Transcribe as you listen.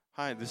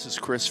Hi, this is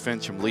Chris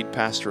Fincham, lead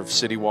pastor of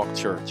City Walk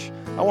Church.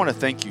 I want to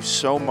thank you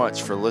so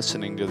much for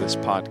listening to this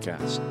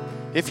podcast.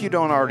 If you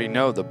don't already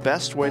know, the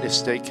best way to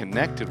stay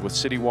connected with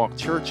City Walk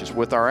Church is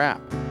with our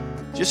app.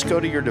 Just go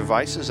to your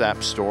device's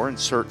app store and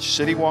search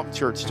City Walk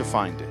Church to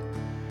find it.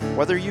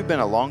 Whether you've been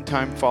a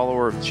longtime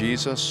follower of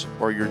Jesus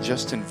or you're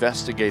just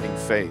investigating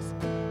faith,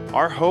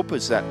 our hope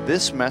is that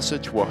this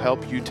message will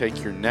help you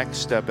take your next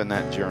step in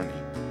that journey.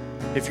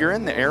 If you're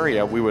in the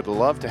area, we would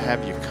love to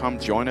have you come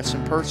join us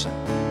in person.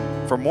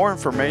 For more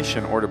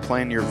information or to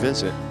plan your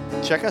visit,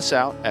 check us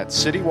out at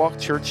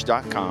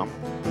citywalkchurch.com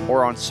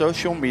or on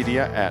social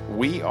media at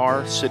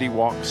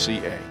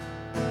WeAreCityWalkCA.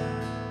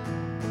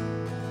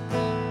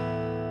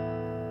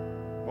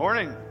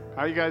 Morning.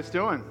 How you guys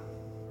doing?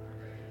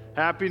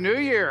 Happy New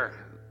Year.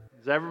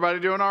 Is everybody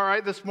doing all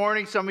right this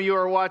morning? Some of you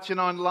are watching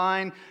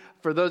online.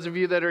 For those of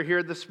you that are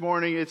here this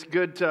morning, it's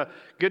good to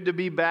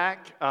be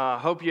back.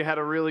 Hope you had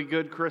a really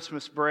good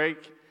Christmas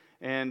break.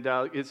 And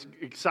it's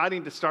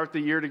exciting to start the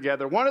year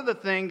together. One of the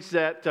things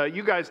that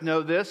you guys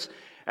know this,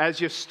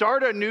 as you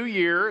start a new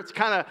year, it's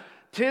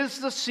tis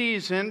the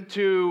season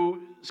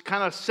to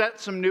kind of set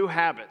some new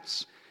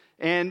habits.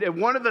 And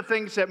one of the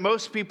things that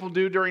most people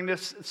do during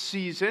this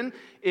season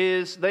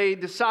is they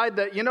decide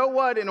that, you know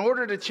what, in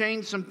order to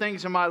change some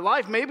things in my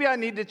life, maybe I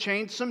need to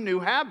change some new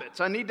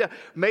habits. I need to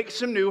make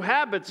some new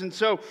habits. And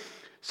so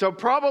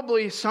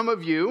probably some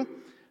of you,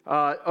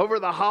 over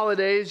the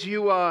holidays,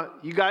 you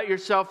got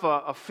yourself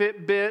a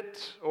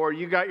Fitbit or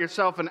you got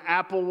yourself an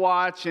Apple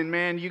Watch, and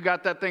man, you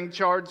got that thing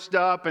charged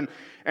up,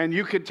 and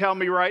you could tell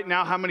me right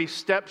now how many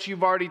steps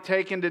you've already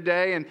taken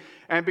today,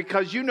 and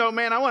because you know,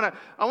 man, I want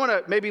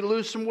to maybe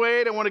lose some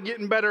weight, I want to get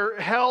in better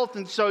health,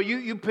 and so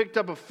you picked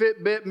up a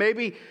Fitbit.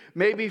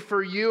 Maybe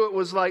for you it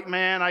was like,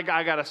 man, I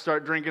got to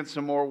start drinking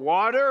some more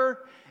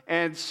water.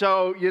 And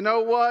so, you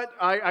know what?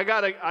 I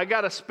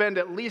gotta spend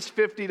at least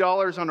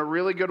 $50 on a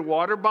really good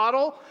water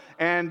bottle,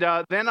 and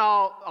then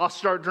I'll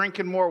start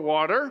drinking more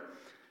water.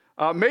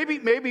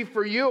 Maybe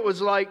for you it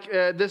was like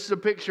this is a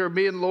picture of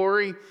me and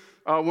Lori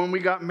when we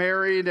got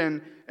married,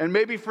 and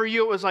maybe for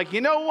you it was like,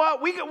 you know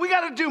what? We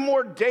got to do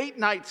more date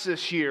nights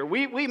this year.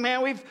 We've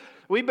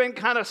been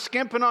kind of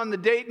skimping on the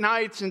date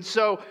nights, and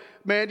so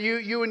man,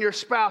 you and your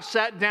spouse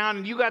sat down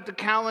and you got the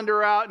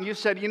calendar out and you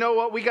said, you know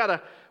what? We got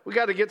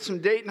to get some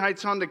date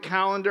nights on the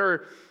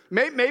calendar.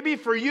 Maybe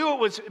for you it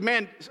was,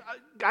 man,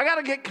 I got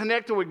to get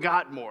connected with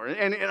God more.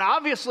 And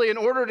obviously in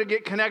order to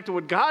get connected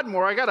with God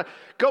more, I got to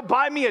go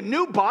buy me a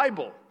new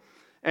Bible.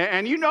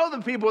 And you know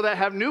the people that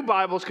have new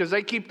Bibles because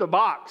they keep the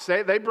box.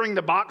 They bring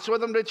the box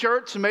with them to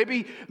church. So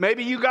maybe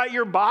you got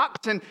your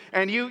box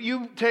and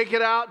you take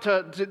it out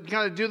to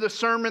kind of do the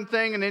sermon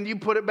thing, and then you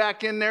put it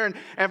back in there.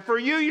 And for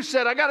you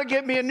said, I got to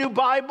get me a new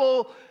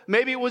Bible.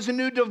 Maybe it was a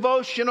new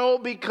devotional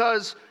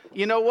because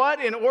you know what?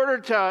 In order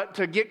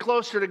to get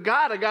closer to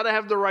God, I got to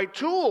have the right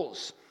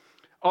tools.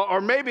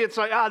 Or maybe it's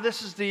like,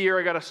 this is the year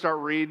I got to start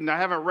reading. I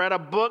haven't read a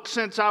book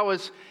since I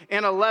was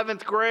in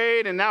 11th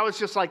grade, and now it's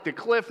just like the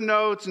Cliff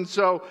Notes. And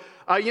so,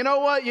 you know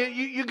what?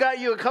 You got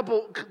you a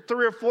couple,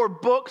 3 or 4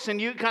 books, and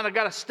you kind of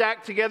got to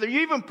stack together. You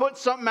even put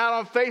something out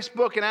on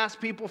Facebook and asked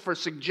people for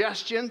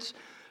suggestions.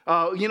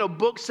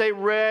 Books they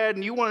read,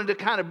 and you wanted to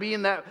kind of be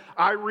in that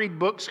I Read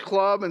Books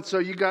club, and so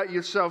you got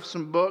yourself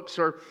some books.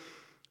 Or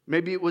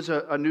maybe it was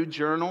a new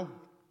journal,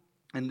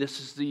 and this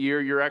is the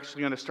year you're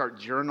actually going to start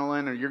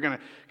journaling, or you're going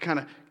to kind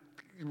of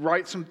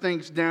write some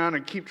things down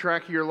and keep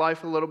track of your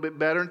life a little bit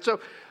better. And so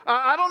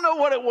I don't know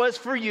what it was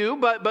for you,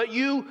 but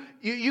you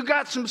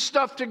got some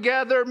stuff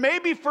together.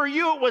 Maybe for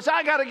you it was,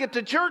 I got to get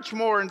to church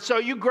more. And so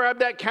you grabbed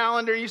that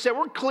calendar and you said,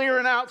 we're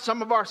clearing out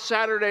some of our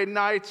Saturday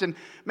nights, and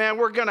man,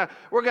 we're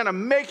gonna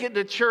make it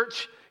to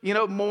church,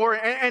 more.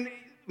 And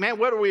man,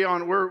 what are we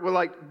on? We're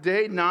like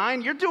day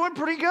 9. You're doing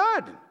pretty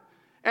good.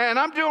 And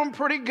I'm doing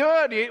pretty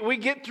good. We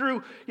get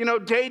through,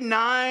 day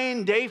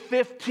 9, day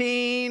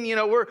 15,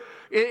 we're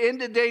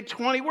into day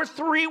 20. We're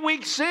 3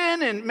 weeks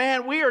in, and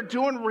man, we are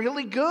doing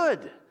really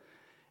good.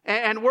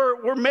 And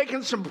we're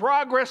making some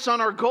progress on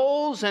our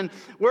goals, and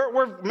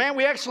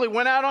we actually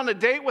went out on a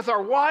date with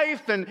our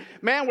wife, and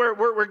man,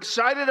 we're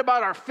excited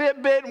about our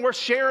Fitbit, and we're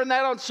sharing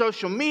that on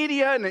social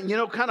media,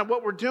 and kind of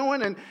what we're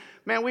doing. And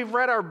man, we've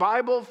read our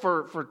Bible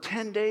for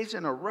 10 days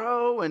in a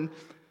row, and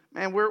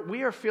man,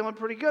 we are feeling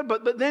pretty good.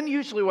 But then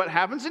usually what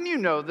happens, and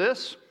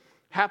this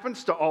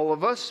happens to all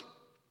of us,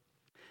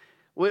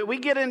 we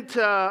get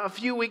into a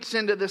few weeks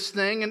into this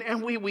thing,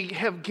 and we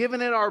have given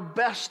it our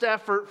best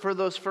effort for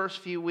those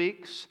first few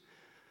weeks.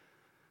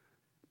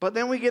 But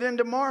then we get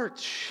into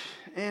March,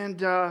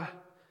 and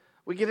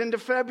we get into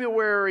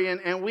February,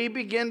 and we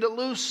begin to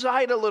lose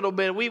sight a little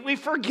bit. We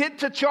forget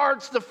to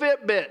charge the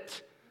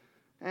Fitbit,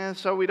 and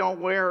so we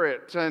don't wear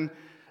it. And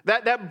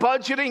that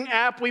budgeting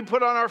app we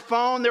put on our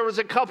phone, there was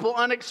a couple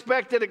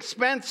unexpected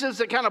expenses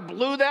that kind of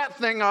blew that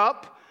thing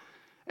up.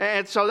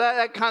 And so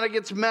that kind of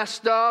gets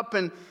messed up.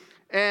 And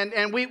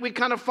we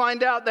kind of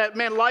find out that,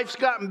 man, life's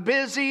gotten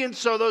busy. And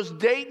so those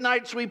date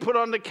nights we put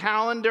on the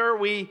calendar,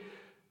 we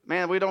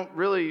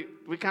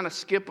kind of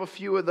skip a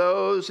few of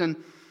those. And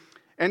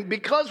And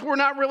because we're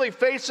not really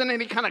facing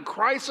any kind of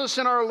crisis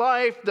in our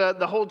life,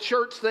 the whole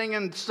church thing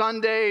and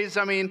Sundays,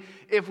 I mean,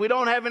 if we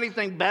don't have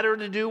anything better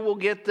to do, we'll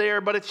get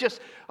there. But it's just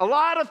a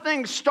lot of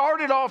things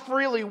started off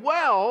really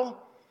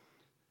well,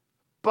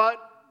 but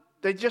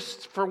they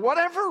just, for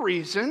whatever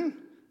reason,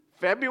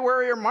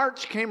 February or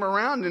March came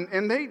around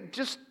and they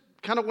just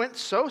kind of went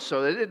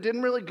so-so. It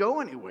didn't really go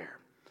anywhere.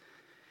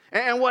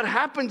 And what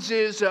happens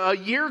is a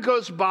year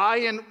goes by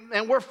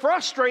and we're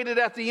frustrated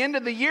at the end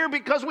of the year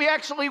because we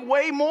actually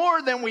weigh more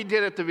than we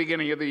did at the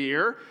beginning of the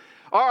year.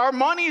 Our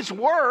money's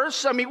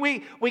worse. I mean,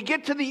 we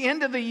get to the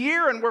end of the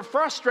year and we're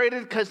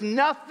frustrated because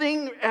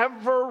nothing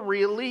ever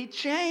really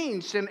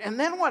changed. And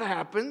then what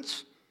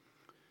happens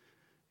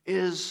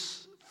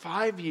is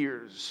 5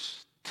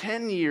 years,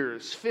 10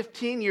 years,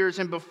 15 years,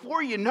 and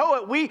before you know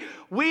it,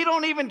 we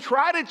don't even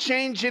try to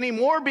change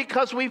anymore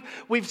because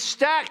we've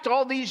stacked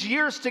all these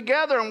years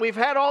together and we've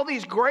had all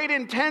these great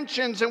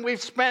intentions and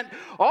we've spent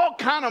all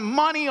kind of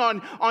money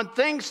on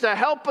things to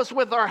help us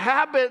with our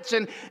habits,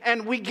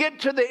 and we get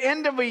to the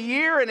end of a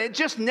year and it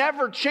just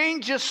never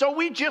changes, so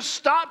we just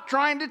stop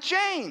trying to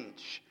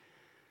change.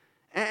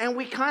 And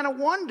we kind of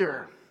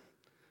wonder,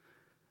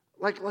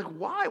 like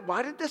why?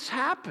 Why did this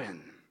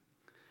happen?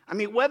 I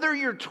mean, whether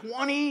you're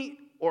 20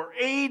 or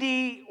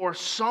 80 or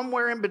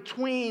somewhere in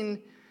between,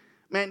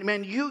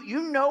 man,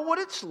 you know what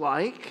it's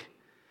like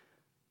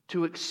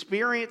to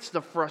experience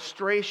the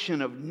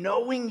frustration of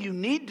knowing you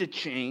need to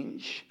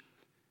change,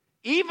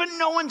 even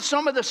knowing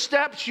some of the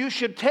steps you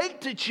should take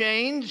to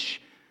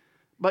change,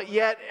 but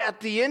yet at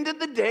the end of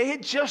the day,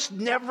 it just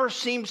never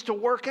seems to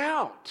work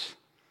out.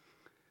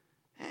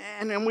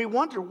 And then we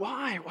wonder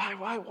why?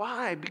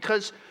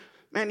 Because,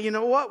 man, you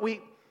know what?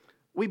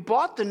 We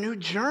bought the new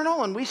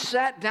journal and we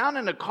sat down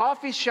in a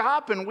coffee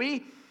shop and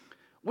we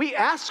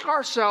asked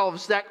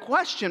ourselves that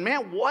question,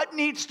 man, what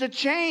needs to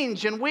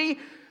change? And we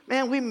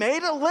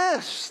made a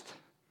list.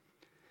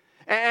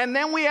 And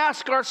then we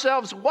asked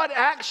ourselves, what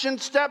action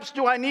steps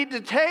do I need to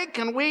take?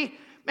 And we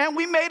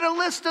made a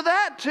list of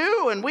that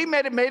too. And we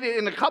made it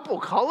in a couple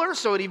colors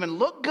so it even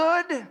looked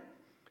good.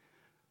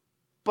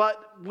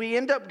 But we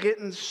end up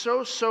getting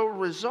so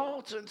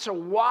results. And so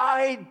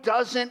why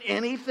doesn't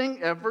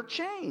anything ever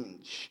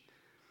change?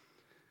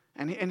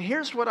 And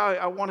here's what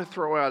I want to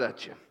throw out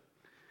at you.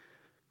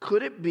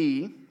 Could it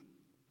be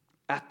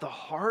at the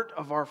heart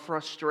of our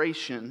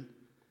frustration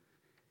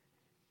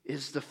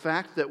is the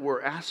fact that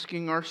we're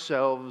asking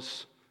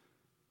ourselves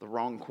the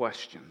wrong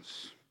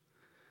questions?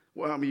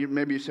 Well, I mean,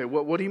 maybe you say,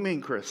 what do you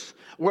mean, Chris?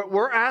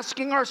 We're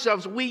asking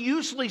ourselves, we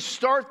usually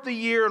start the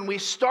year and we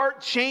start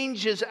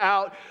changes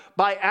out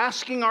by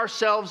asking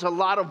ourselves a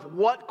lot of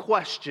what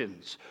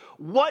questions.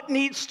 What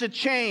needs to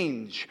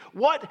change?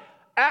 What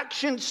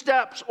action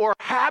steps or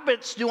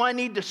habits do I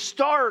need to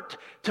start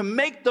to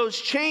make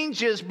those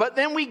changes? But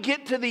then we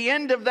get to the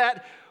end of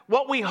that,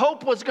 what we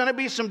hope was going to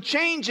be some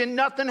change, and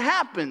nothing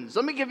happens.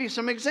 Let me give you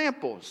some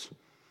examples.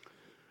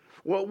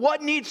 Well,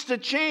 what needs to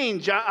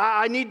change?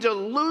 I need to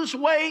lose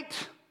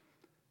weight.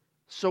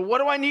 So what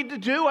do I need to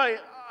do? I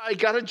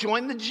got to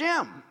join the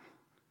gym.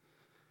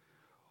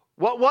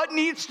 What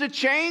needs to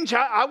change?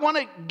 I want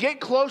to get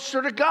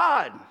closer to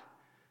God.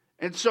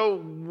 And so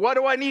what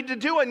do I need to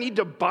do? I need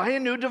to buy a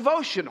new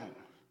devotional.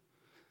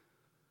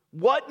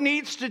 What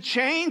needs to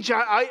change?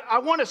 I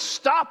want to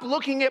stop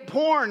looking at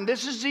porn.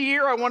 This is the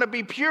year I want to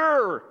be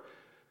pure.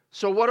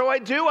 So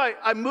what do?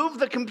 I move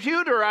the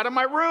computer out of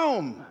my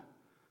room.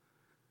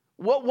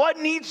 What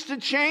needs to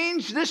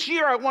change? This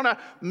year I want to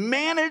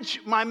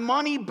manage my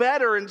money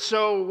better. And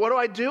so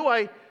what do?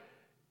 I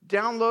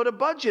download a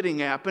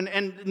budgeting app.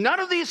 And none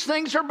of these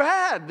things are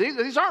bad.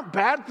 These aren't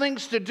bad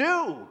things to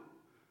do.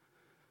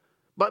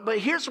 But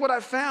here's what I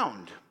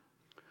found.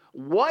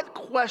 What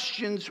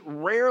questions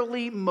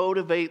rarely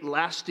motivate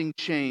lasting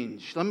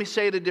change? Let me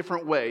say it a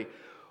different way.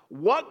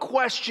 What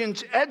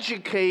questions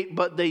educate,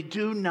 but they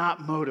do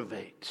not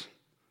motivate?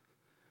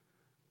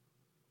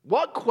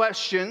 What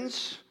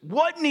questions,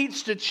 what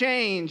needs to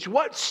change?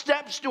 What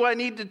steps do I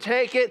need to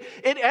take? It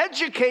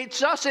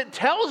educates us, it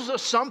tells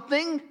us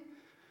something,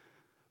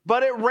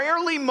 but it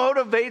rarely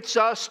motivates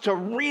us to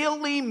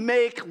really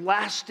make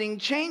lasting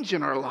change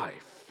in our life.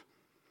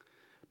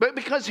 But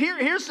because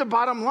here's the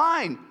bottom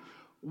line.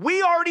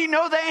 We already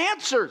know the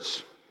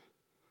answers.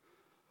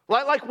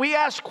 Like we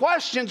ask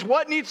questions,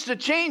 what needs to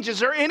change? Is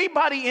there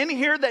anybody in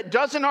here that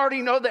doesn't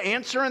already know the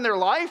answer in their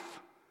life?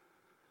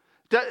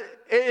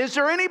 Is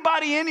there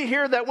anybody in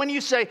here that when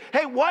you say,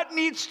 hey, what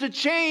needs to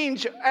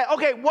change?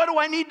 Okay, what do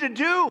I need to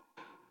do?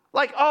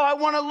 Like, I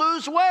want to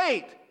lose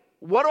weight.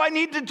 What do I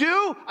need to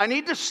do? I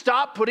need to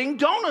stop putting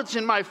donuts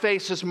in my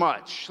face as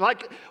much.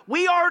 Like,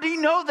 we already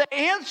know the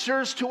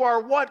answers to our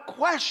what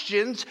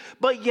questions,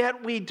 but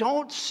yet we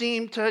don't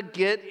seem to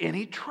get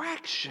any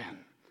traction.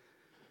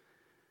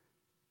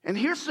 And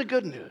here's the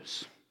good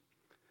news.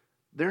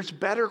 There's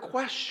better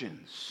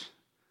questions.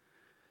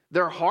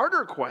 They're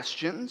harder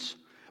questions,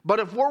 but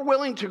if we're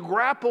willing to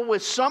grapple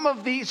with some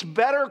of these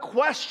better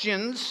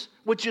questions,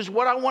 which is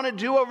what I want to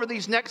do over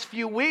these next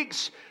few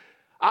weeks,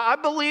 I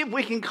believe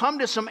we can come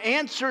to some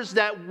answers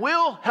that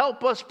will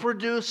help us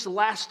produce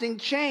lasting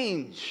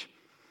change.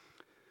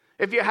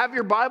 If you have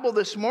your Bible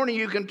this morning,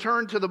 you can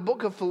turn to the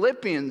book of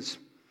Philippians.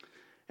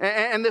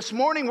 And this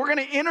morning, we're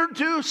going to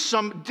introduce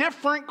some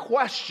different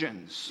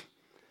questions.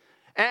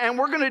 And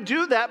we're going to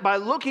do that by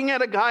looking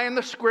at a guy in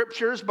the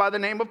scriptures by the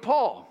name of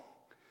Paul.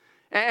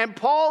 And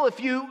Paul, if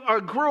you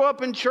grew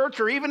up in church,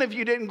 or even if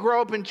you didn't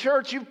grow up in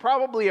church, you've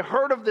probably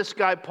heard of this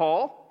guy,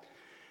 Paul.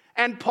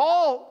 And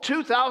Paul,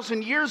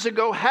 2,000 years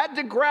ago, had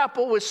to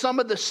grapple with some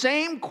of the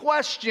same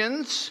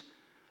questions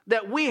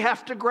that we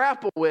have to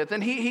grapple with.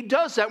 And he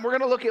does that. We're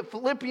going to look at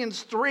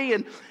Philippians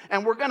 3,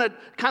 and we're going to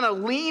kind of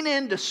lean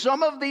into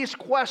some of these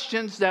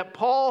questions that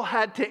Paul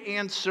had to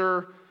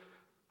answer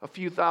a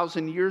few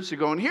thousand years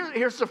ago. And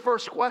here's the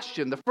first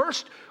question. The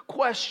first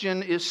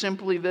question is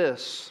simply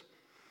this: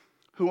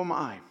 who am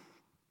I?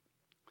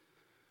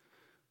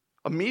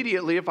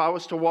 Immediately, if I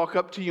was to walk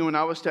up to you and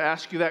I was to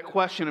ask you that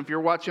question, if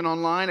you're watching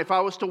online, if I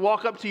was to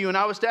walk up to you and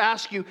I was to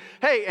ask you,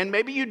 hey, and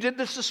maybe you did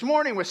this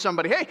morning with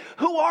somebody, hey,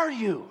 who are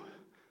you?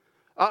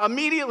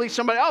 Immediately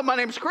somebody, oh, my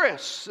name's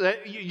Chris.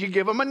 You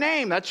give them a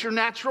name. That's your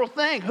natural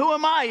thing. Who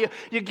am I?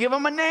 You give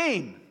them a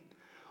name.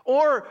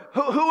 Or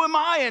who am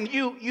I? And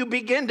you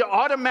begin to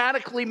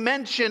automatically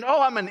mention,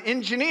 oh, I'm an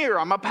engineer,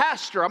 I'm a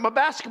pastor, I'm a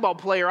basketball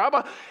player,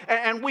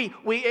 and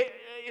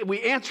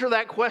we answer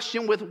that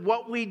question with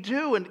what we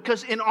do, and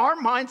because in our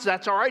minds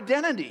that's our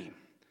identity.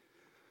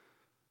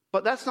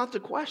 But that's not the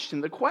question.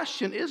 The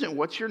question isn't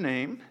what's your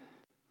name.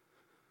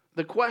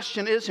 The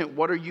question isn't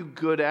what are you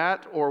good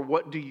at or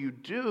what do you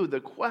do.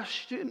 The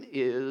question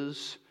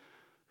is,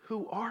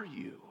 who are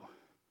you?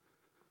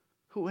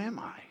 Who am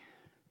I?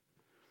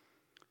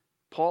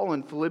 Paul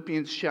in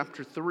Philippians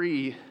chapter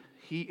 3,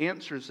 he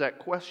answers that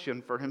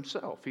question for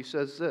himself. He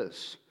says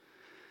this.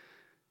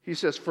 He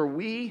says, for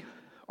we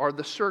are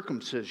the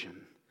circumcision.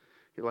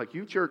 You're like,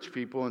 you church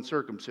people and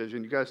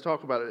circumcision, you guys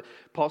talk about it.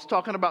 Paul's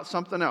talking about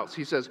something else.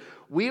 He says,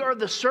 we are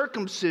the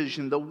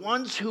circumcision, the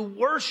ones who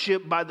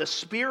worship by the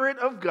Spirit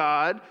of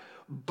God,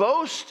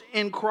 boast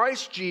in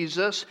Christ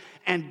Jesus,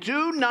 and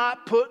do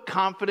not put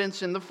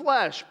confidence in the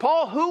flesh.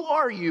 Paul, who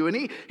are you?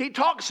 And he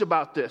talks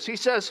about this. He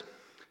says,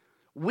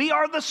 we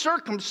are the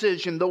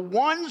circumcision, the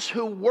ones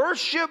who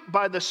worship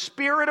by the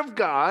Spirit of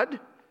God,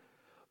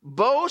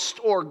 boast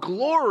or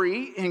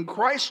glory in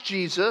Christ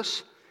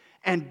Jesus,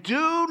 and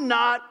do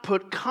not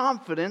put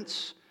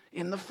confidence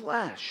in the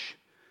flesh.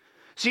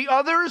 See,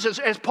 others,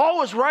 as Paul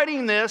was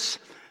writing this,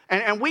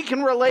 and we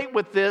can relate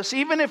with this,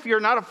 even if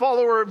you're not a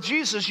follower of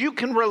Jesus, you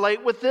can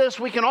relate with this.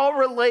 We can all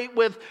relate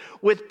with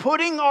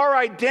putting our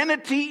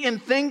identity in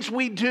things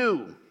we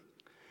do.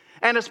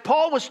 And as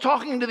Paul was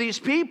talking to these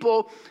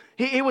people,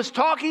 he was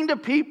talking to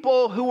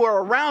people who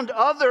were around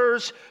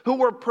others who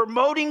were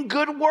promoting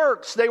good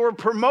works. They were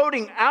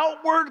promoting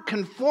outward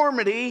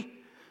conformity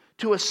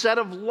to a set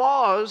of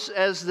laws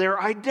as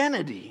their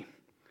identity.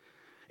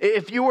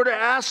 If you were to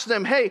ask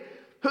them, hey,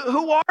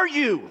 who are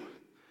you?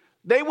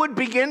 They would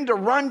begin to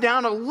run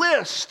down a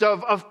list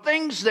of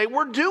things they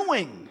were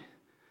doing.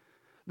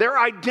 Their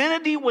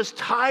identity was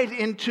tied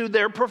into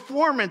their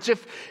performance.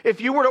 If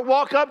you were to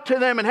walk up to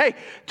them and, hey,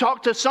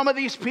 talk to some of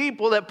these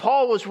people that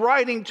Paul was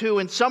writing to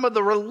and some of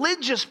the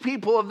religious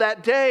people of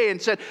that day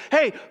and said,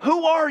 hey,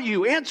 who are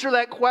you? Answer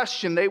that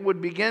question. They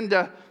would begin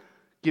to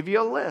give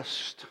you a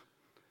list.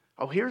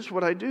 Oh, here's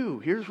what I do.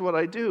 Here's what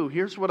I do.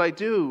 Here's what I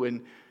do.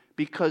 And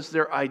because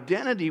their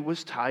identity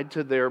was tied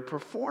to their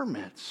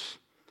performance.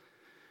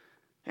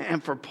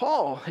 And for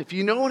Paul, if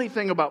you know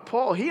anything about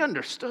Paul, he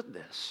understood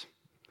this.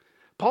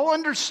 Paul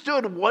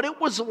understood what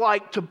it was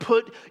like to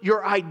put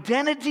your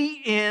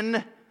identity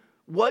in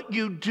what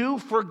you do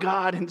for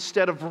God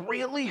instead of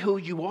really who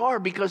you are,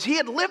 because he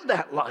had lived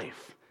that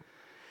life.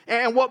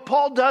 And what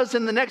Paul does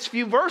in the next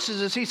few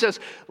verses is he says,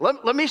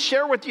 let me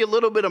share with you a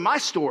little bit of my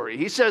story.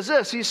 He says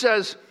this, he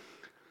says,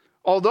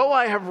 although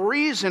I have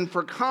reason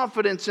for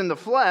confidence in the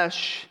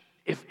flesh,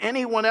 if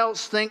anyone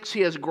else thinks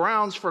he has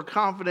grounds for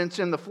confidence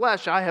in the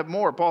flesh, I have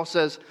more. Paul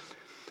says,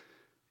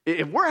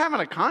 if we're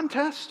having a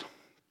contest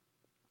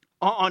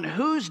on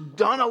who's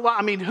done a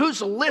lot,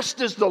 whose list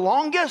is the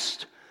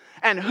longest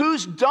and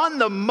who's done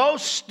the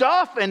most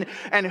stuff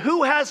and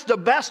who has the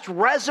best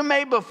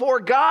resume before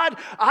God,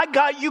 I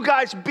got you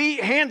guys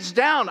beat hands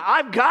down.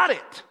 I've got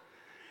it.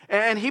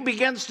 And he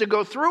begins to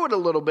go through it a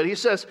little bit. He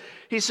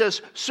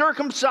says,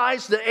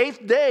 circumcised the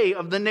 8th day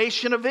of the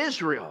nation of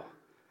Israel,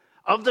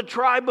 of the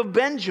tribe of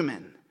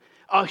Benjamin,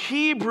 a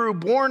Hebrew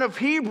born of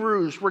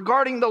Hebrews,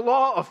 regarding the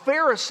law, a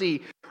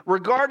Pharisee,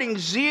 regarding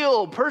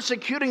zeal,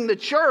 persecuting the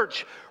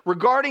church,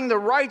 regarding the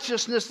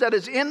righteousness that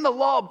is in the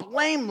law,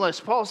 blameless.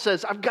 Paul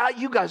says, I've got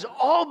you guys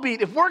all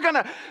beat. If we're going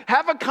to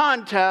have a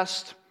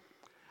contest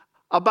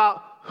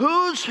about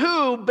who's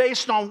who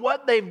based on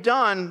what they've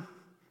done,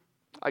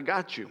 I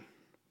got you.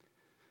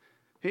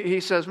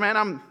 He says,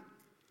 man,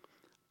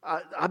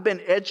 I've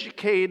been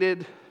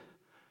educated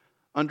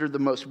under the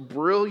most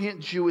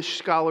brilliant Jewish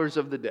scholars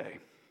of the day.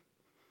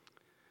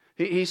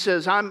 He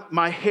says,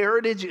 my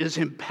heritage is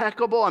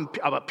impeccable. I'm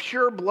a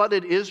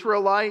pure-blooded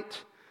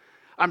Israelite.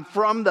 I'm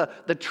from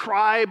the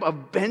tribe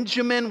of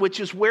Benjamin, which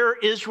is where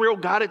Israel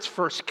got its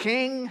first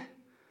king.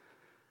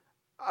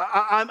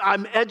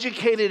 I'm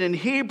educated in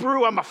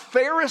Hebrew. I'm a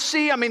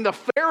Pharisee. I mean, the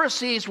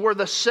Pharisees were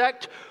the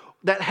sect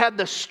that had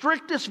the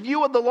strictest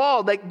view of the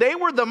law. They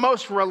were the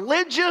most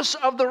religious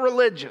of the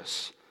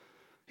religious.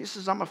 He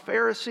says, I'm a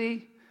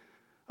Pharisee.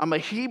 I'm a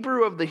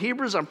Hebrew of the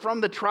Hebrews. I'm from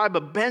the tribe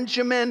of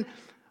Benjamin.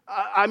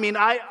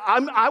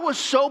 I was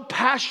so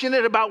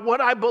passionate about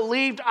what I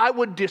believed, I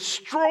would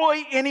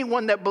destroy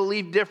anyone that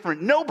believed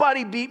different.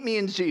 Nobody beat me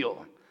in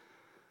zeal.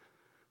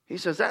 He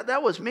says,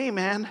 that was me,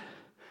 man.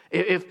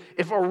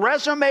 If a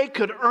resume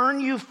could earn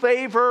you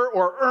favor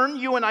or earn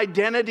you an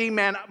identity,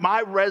 man,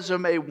 my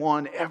resume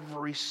won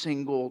every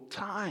single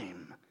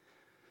time.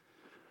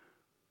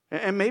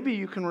 And maybe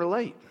you can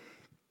relate.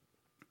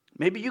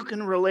 Maybe you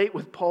can relate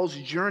with Paul's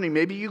journey.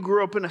 Maybe you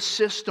grew up in a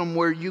system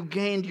where you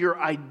gained your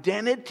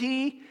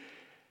identity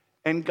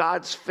and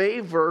God's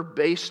favor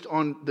based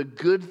on the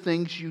good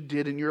things you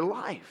did in your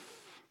life.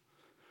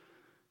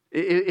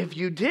 If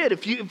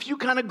you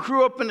kind of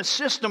grew up in a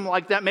system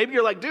like that, maybe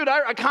you're like, dude,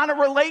 I kind of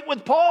relate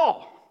with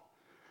Paul.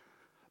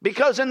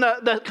 Because in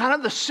the kind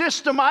of the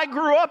system I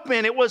grew up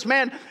in, it was,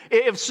 man,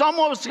 if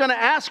someone was going to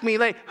ask me,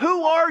 like,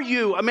 who are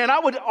you? I mean, I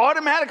would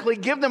automatically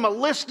give them a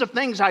list of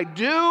things I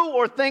do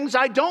or things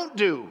I don't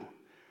do.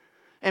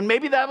 And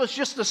maybe that was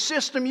just the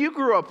system you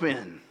grew up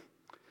in.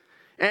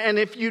 And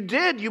if you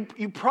did,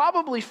 you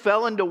probably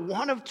fell into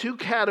one of two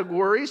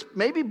categories,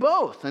 maybe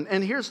both.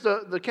 And here's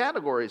the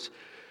categories.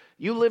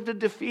 You lived a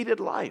defeated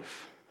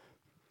life.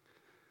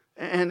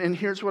 And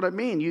here's what I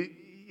mean.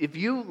 If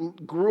you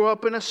grew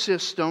up in a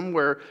system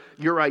where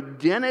your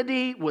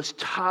identity was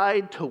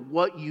tied to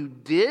what you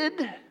did,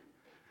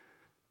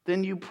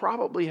 then you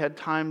probably had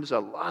a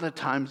lot of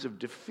times of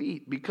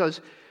defeat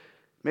because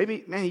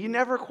maybe, man, you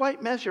never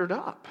quite measured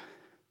up.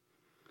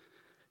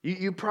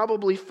 You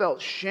probably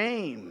felt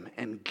shame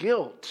and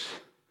guilt.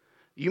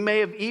 You may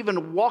have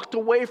even walked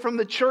away from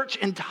the church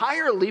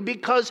entirely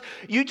because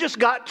you just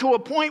got to a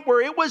point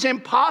where it was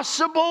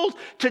impossible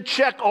to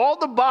check all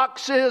the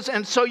boxes.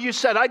 And so you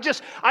said,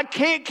 I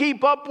can't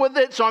keep up with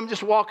it, so I'm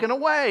just walking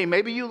away.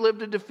 Maybe you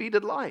lived a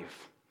defeated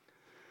life.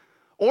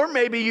 Or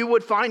maybe you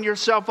would find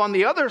yourself on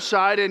the other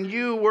side and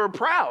you were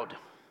proud.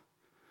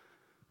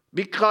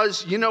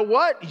 Because you know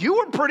what? You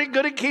were pretty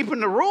good at keeping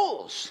the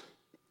rules.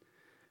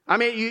 I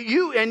mean,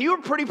 you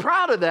were pretty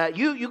proud of that.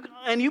 You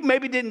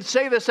maybe didn't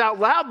say this out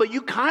loud, but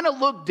you kind of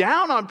looked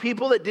down on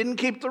people that didn't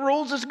keep the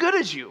rules as good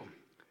as you.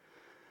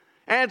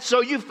 And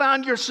so you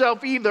found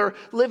yourself either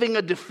living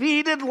a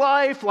defeated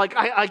life, like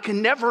I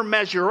can never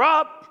measure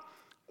up,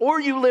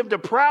 or you lived a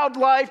proud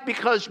life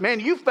because, man,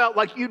 you felt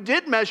like you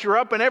did measure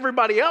up and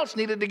everybody else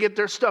needed to get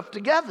their stuff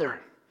together.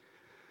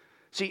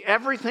 See,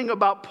 everything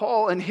about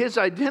Paul and his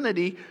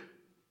identity,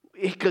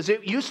 because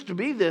it used to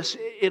be this,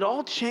 it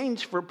all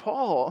changed for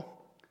Paul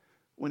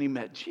when he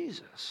met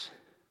Jesus.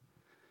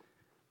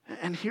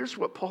 And here's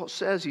what Paul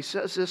says. He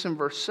says this in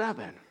verse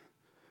 7.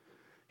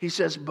 He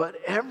says, but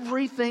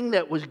everything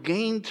that was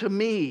gained to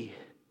me,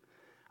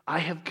 I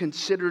have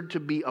considered to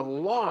be a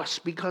loss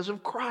because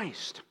of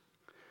Christ.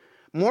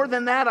 More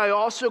than that, I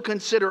also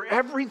consider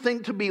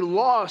everything to be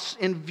loss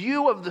in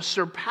view of the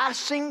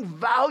surpassing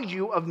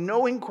value of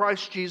knowing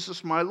Christ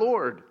Jesus my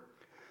Lord.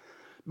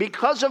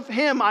 Because of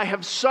him, I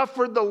have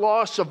suffered the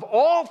loss of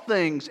all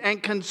things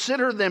and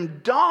consider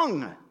them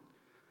dung,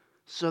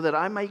 so that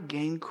I may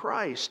gain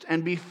Christ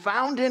and be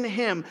found in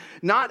him,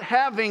 not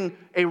having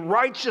a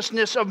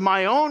righteousness of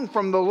my own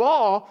from the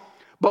law,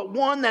 but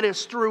one that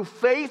is through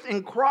faith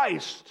in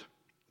Christ,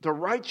 the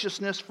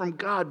righteousness from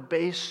God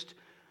based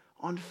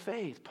on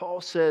faith.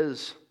 Paul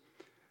says,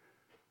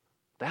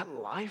 that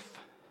life,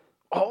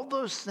 all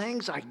those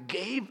things I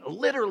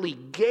literally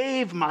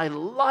gave my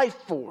life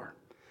for,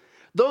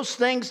 those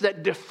things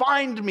that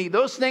defined me,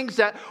 those things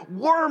that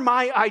were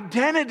my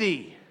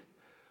identity,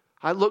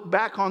 I look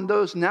back on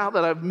those now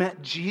that I've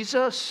met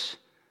Jesus,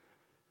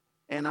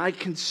 and I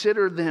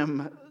consider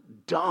them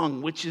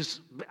dung, which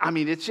is,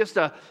 it's just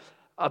a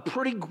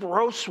pretty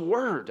gross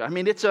word.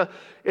 It's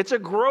a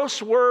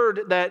gross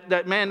word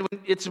that man,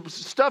 it's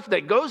stuff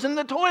that goes in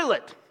the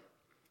toilet.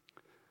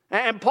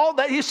 And Paul,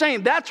 he's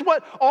saying that's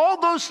what all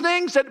those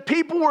things that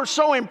people were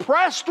so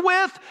impressed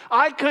with,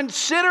 I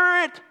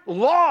consider it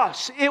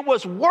loss. It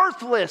was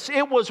worthless.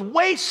 It was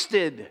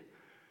wasted.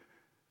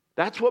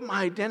 That's what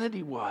my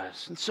identity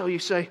was. And so you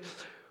say,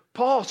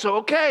 Paul, so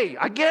okay,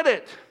 I get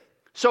it.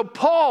 So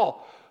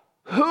Paul,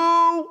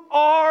 who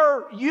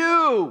are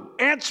you?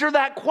 Answer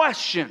that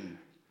question.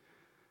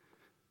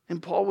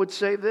 And Paul would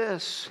say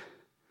this,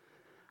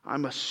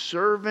 I'm a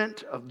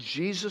servant of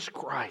Jesus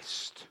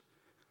Christ.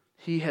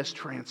 He has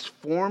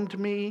transformed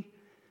me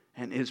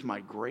and is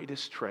my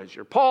greatest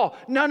treasure. Paul,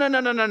 no.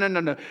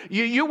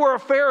 You were a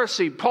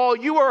Pharisee. Paul,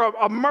 you were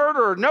a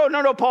murderer.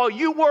 No, Paul,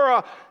 you were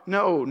a...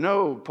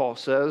 No, Paul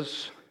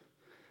says.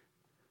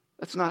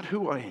 That's not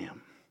who I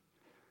am.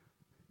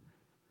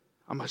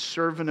 I'm a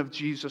servant of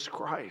Jesus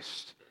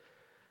Christ.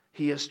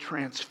 He has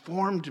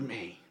transformed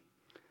me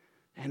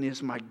and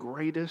is my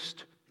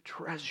greatest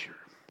treasure.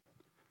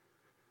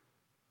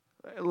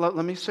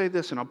 Let me say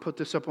this, and I'll put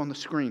this up on the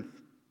screen.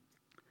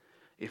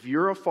 If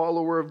you're a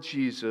follower of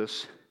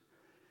Jesus,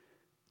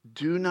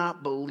 do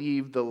not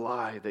believe the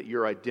lie that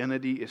your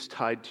identity is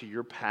tied to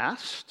your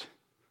past,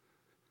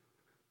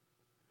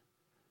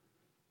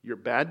 your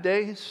bad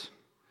days,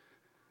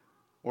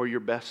 or your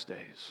best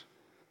days.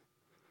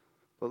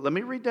 But let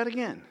me read that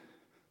again.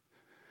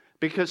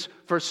 Because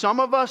for some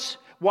of us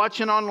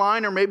watching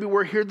online, or maybe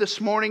we're here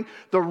this morning,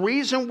 the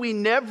reason we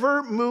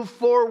never move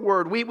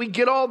forward, we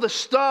get all the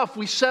stuff,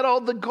 we set all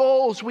the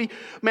goals, we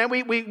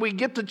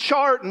get the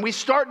chart and we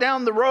start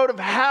down the road of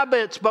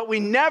habits, but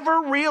we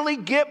never really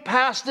get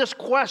past this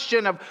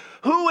question of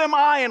who am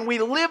I? And we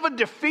live a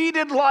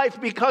defeated life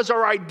because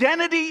our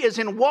identity is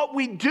in what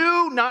we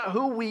do, not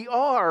who we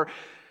are.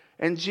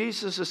 And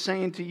Jesus is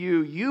saying to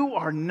you, you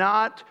are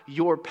not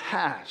your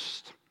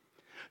past.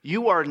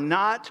 You are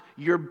not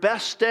your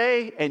best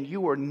day, and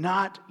you are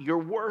not your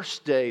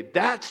worst day.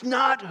 That's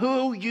not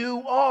who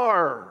you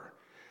are.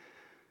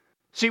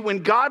 See,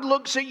 when God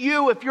looks at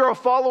you, if you're a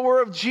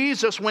follower of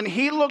Jesus, when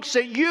He looks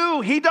at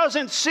you, He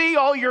doesn't see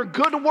all your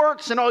good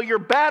works and all your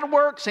bad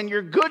works and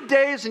your good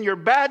days and your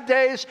bad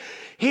days.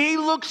 He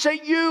looks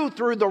at you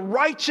through the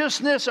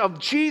righteousness of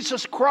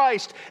Jesus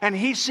Christ, and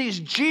He sees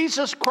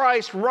Jesus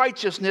Christ's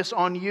righteousness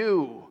on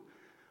you,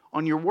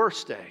 on your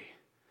worst day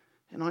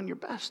and on your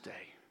best day.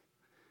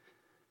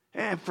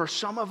 And for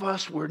some of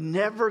us, we're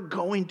never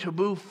going to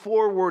move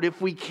forward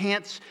if we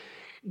can't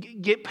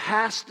get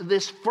past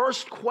this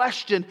first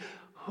question,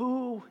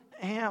 who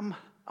am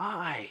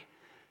I?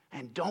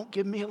 And don't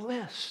give me a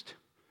list.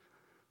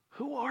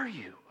 Who are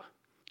you?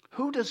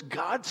 Who does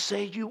God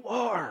say you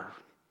are?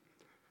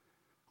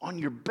 On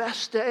your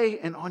best day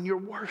and on your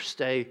worst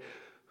day,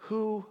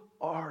 who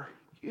are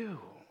you?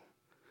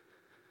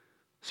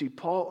 See,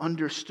 Paul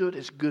understood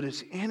as good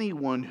as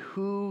anyone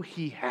who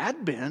he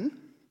had been,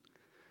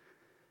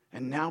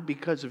 and now,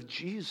 because of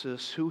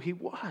Jesus, who he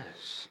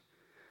was.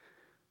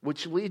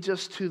 Which leads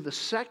us to the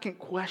second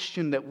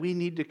question that we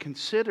need to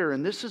consider.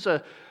 And this is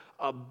a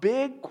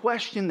big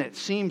question that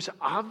seems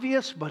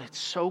obvious, but it's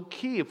so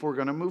key if we're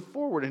going to move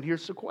forward. And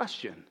here's the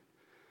question.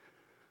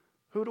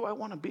 Who do I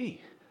want to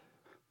be?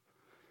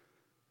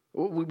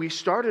 Well, we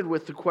started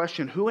with the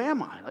question, who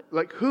am I?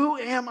 Like who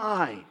am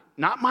I?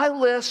 Not my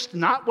list,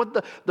 not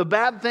what the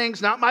bad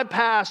things, not my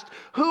past.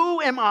 Who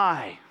am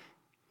I?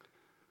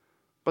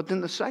 But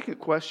then the second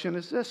question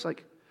is this,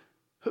 like,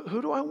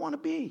 who do I want to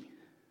be?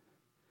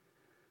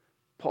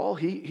 Paul,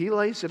 he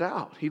lays it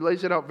out. He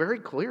lays it out very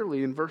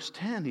clearly in verse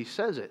 10. He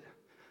says it.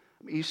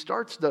 He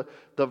starts the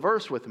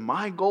verse with,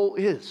 my goal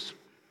is.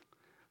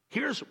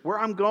 Here's where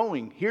I'm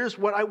going. Here's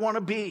what I want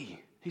to be.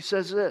 He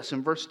says this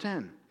in verse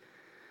 10.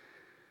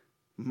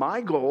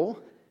 My goal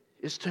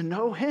is to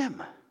know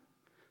Him.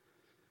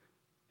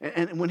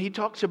 And when he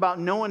talks about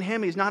knowing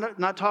Him, he's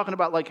not talking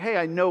about like, hey,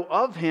 I know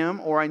of Him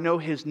or I know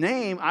His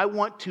name. I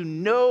want to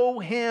know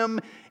Him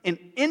in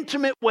an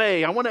intimate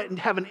way. I want to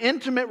have an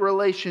intimate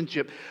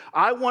relationship.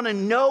 I want to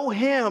know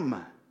Him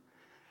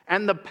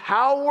and the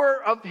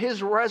power of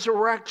His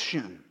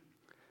resurrection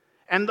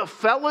and the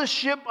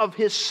fellowship of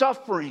His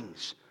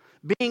sufferings,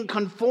 being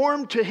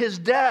conformed to His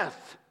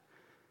death,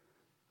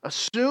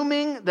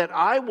 assuming that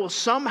I will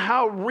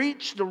somehow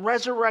reach the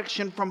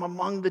resurrection from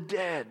among the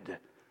dead.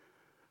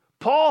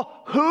 Paul,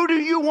 who do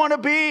you want to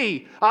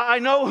be? I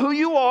know who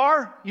you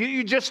are.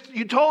 You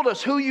told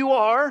us who you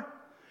are.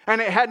 And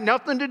it had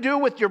nothing to do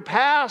with your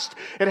past.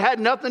 It had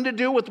nothing to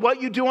do with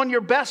what you do on your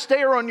best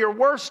day or on your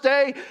worst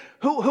day.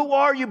 Who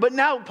are you? But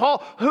now,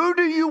 Paul, who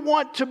do you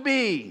want to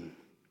be?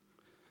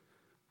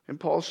 And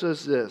Paul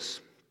says this.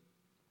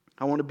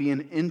 I want to be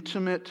an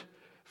intimate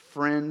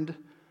friend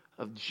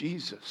of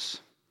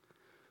Jesus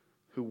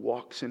who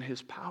walks in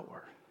His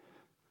power.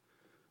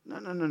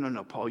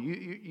 No, Paul,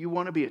 you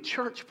want to be a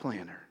church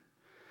planner.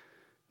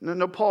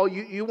 No, Paul,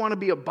 you want to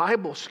be a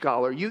Bible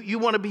scholar. You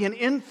want to be an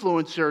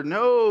influencer.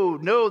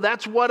 No,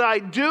 that's what I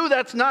do.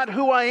 That's not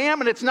who I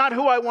am, and it's not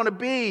who I want to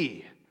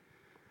be.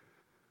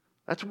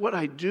 That's what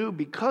I do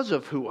because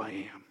of who I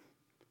am.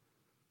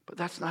 But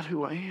that's not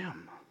who I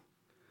am.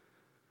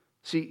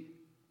 See,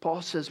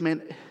 Paul says,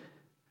 man,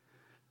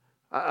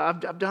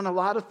 I've done a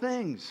lot of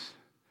things.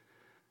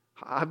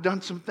 I've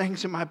done some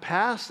things in my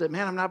past that,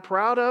 man, I'm not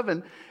proud of.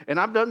 And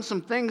I've done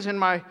some things in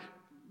my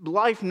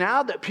life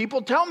now that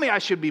people tell me I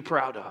should be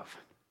proud of.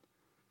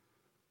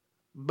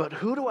 But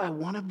who do I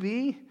want to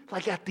be?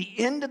 Like at the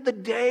end of the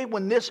day,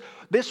 when this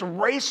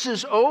race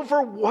is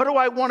over, what do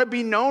I want to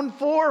be known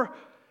for?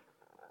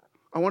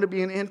 I want to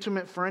be an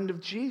intimate friend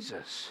of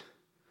Jesus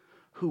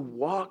who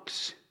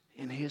walks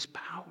in His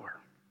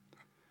power.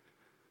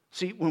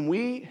 See, when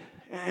we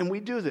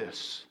do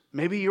this,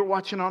 maybe you're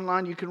watching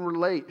online, you can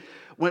relate.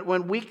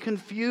 When we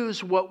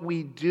confuse what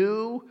we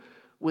do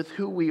with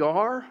who we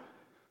are,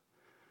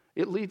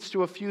 it leads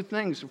to a few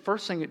things. The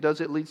first thing it does,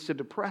 it leads to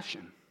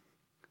depression.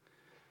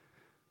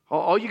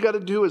 All you got to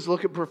do is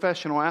look at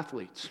professional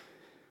athletes.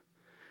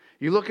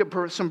 You look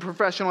at some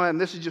professional, and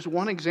this is just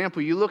one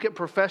example, you look at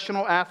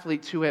professional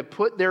athletes who have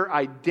put their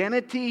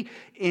identity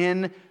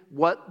in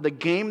what the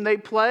game they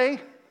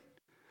play.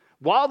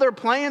 While they're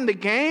playing the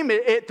game,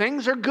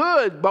 things are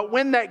good. But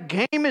when that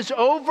game is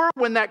over,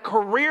 when that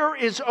career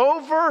is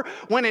over,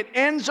 when it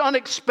ends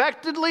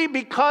unexpectedly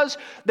because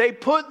they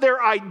put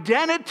their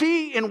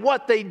identity in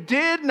what they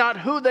did, not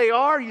who they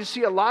are, you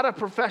see a lot of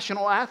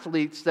professional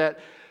athletes that,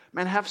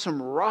 man, have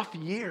some rough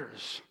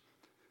years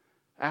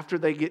after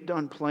they get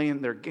done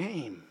playing their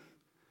game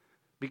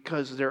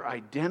because their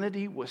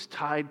identity was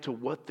tied to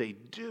what they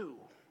do,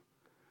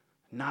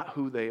 not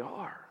who they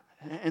are.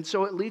 And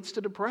so it leads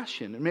to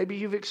depression, and maybe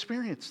you've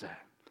experienced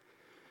that.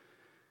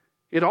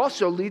 It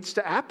also leads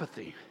to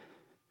apathy.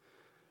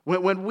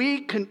 When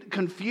we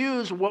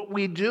confuse what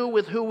we do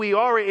with who we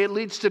are, it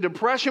leads to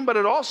depression, but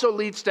it also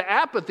leads to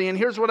apathy. And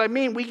here's what I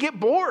mean. We get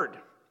bored.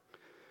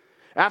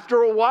 After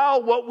a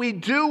while, what we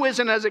do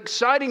isn't as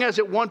exciting as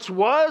it once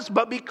was,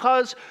 but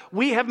because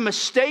we have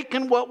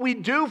mistaken what we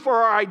do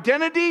for our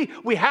identity,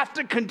 we have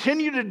to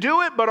continue to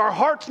do it, but our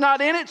heart's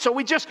not in it, so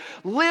we just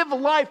live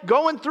life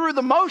going through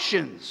the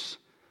motions.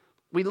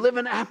 We live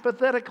an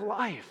apathetic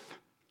life.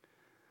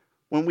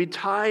 When we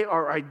tie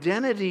our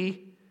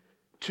identity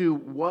to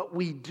what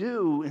we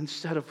do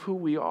instead of who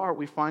we are,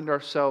 we find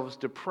ourselves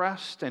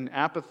depressed and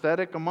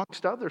apathetic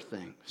amongst other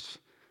things.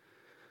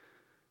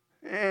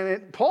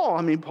 And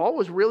Paul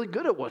was really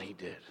good at what he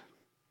did.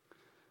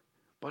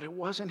 But it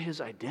wasn't his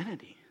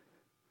identity.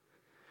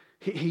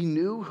 He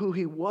knew who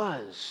he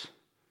was.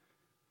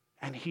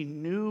 And he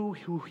knew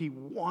who he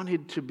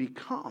wanted to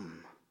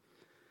become.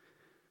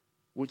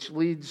 Which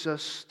leads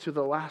us to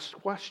the last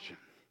question.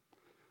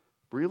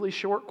 Really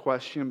short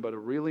question, but a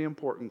really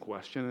important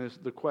question. And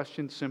the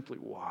question simply,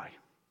 why?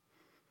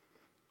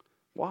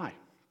 Why?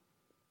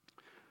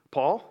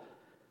 Paul,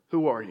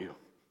 who are you?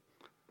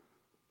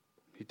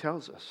 He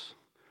tells us.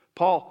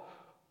 Paul,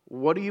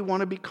 what do you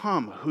want to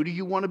become? Who do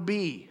you want to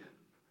be?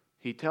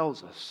 He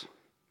tells us.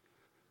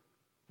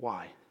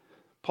 Why?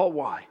 Paul,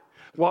 why?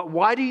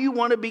 Why do you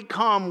want to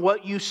become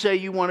what you say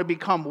you want to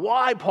become?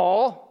 Why,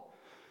 Paul?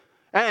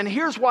 And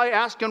here's why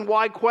asking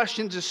why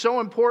questions is so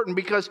important,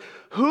 because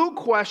who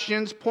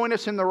questions point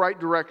us in the right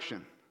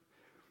direction.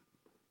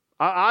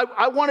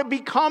 I want to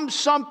become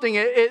something.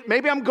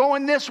 Maybe I'm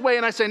going this way,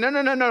 and I say,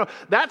 no.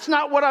 That's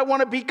not what I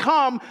want to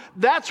become.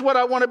 That's what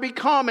I want to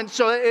become. And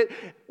so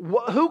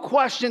who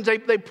questions,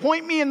 they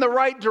point me in the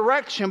right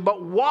direction,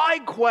 but why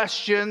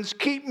questions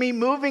keep me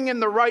moving in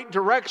the right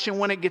direction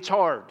when it gets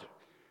hard.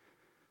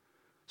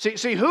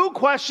 See, who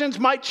questions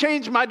might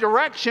change my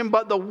direction,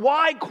 but the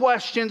why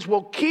questions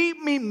will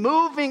keep me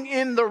moving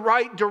in the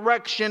right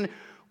direction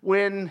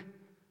when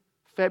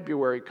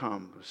February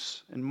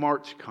comes and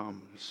March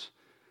comes.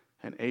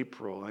 And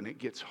April, and it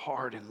gets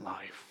hard in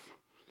life.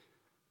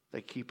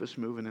 They keep us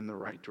moving in the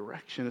right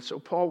direction. And so,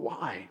 Paul,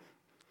 why?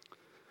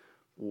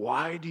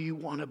 Why do you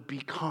want to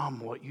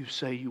become what you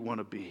say you want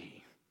to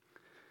be?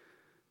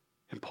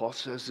 And Paul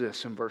says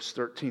this in verse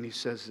 13. He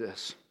says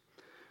this,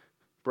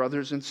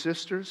 brothers and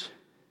sisters,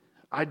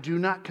 I do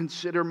not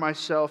consider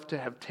myself to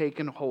have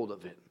taken hold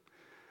of it.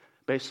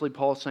 Basically,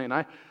 Paul's saying,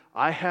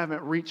 I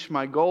haven't reached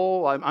my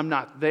goal. I'm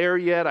not there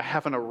yet. I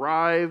haven't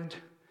arrived.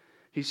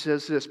 He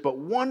says this, but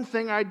one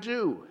thing I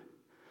do,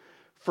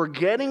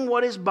 forgetting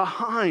what is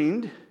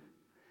behind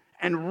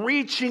and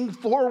reaching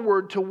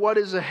forward to what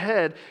is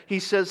ahead, he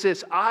says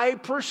this, I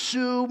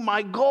pursue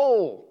my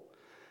goal.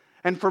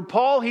 And for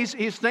Paul, he's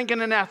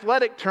thinking in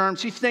athletic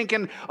terms. He's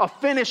thinking a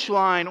finish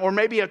line or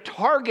maybe a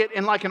target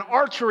in like an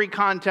archery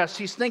contest.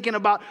 He's thinking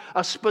about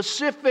a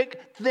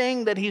specific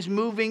thing that he's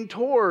moving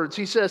towards.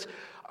 He says,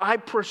 I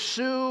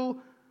pursue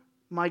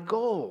my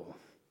goal.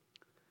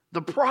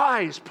 The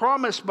prize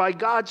promised by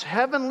God's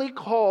heavenly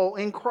call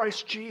in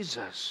Christ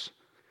Jesus.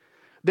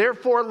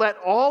 Therefore, let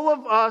all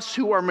of us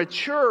who are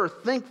mature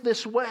think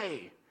this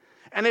way.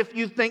 And if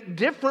you think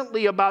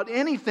differently about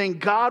anything,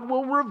 God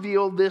will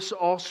reveal this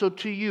also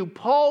to you.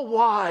 Paul,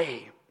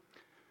 why?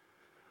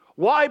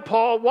 Why,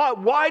 Paul?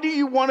 Why do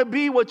you want to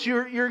be what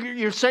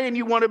you're saying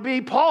you want to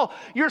be? Paul,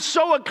 you're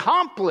so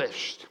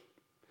accomplished.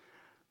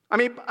 I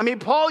mean,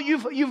 Paul,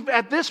 you've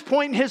at this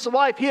point in his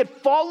life, he had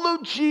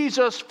followed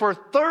Jesus for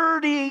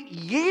 30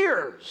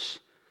 years.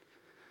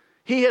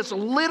 He has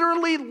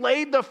literally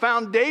laid the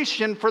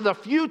foundation for the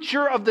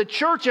future of the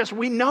church as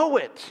we know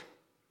it.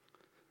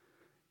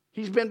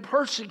 He's been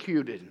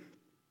persecuted.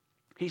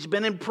 He's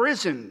been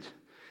imprisoned.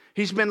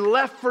 He's been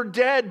left for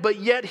dead, but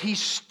yet he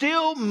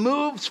still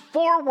moves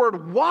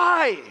forward.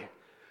 Why?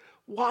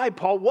 Why,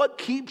 Paul? What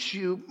keeps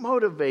you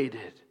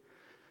motivated?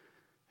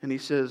 And he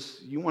says,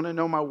 you want to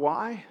know my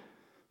why?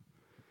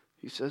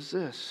 He says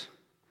this,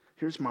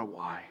 here's my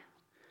why.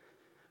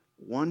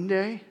 One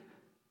day,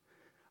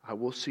 I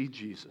will see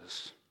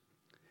Jesus,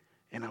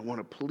 and I want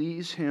to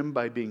please him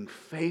by being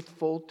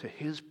faithful to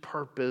his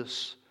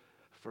purpose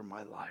for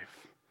my life.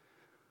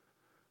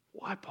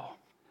 Why, Paul?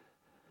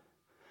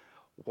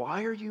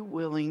 Why are you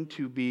willing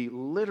to be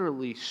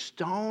literally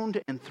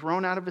stoned and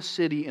thrown out of a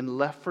city and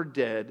left for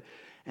dead,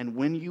 and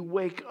when you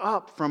wake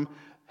up from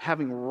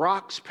having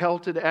rocks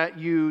pelted at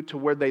you to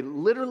where they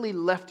literally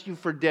left you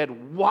for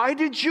dead, why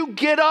did you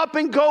get up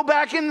and go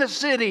back in the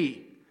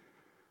city?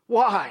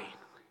 Why?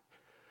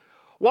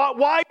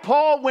 Why,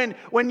 Paul,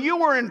 when you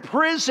were in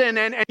prison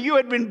and you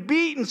had been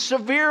beaten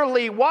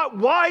severely,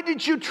 why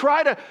did you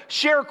try to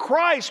share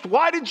Christ?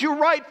 Why did you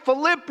write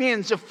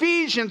Philippians,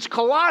 Ephesians,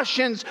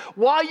 Colossians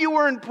while you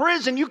were in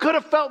prison? You could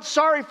have felt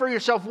sorry for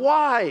yourself.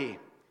 Why?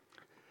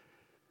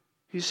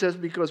 He says,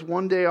 because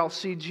one day I'll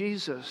see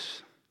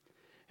Jesus,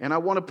 and I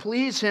want to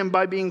please him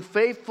by being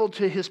faithful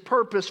to his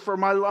purpose for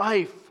my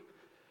life.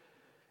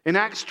 In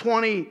Acts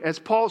 20, as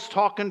Paul's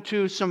talking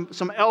to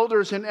some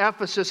elders in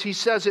Ephesus, he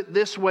says it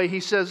this way. He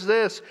says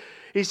this.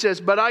 He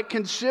says, but I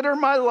consider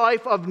my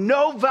life of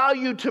no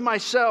value to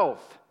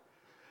myself.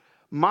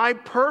 My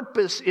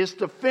purpose is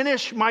to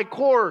finish my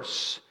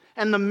course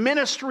and the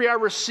ministry I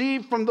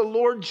received from the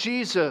Lord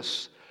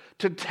Jesus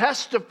to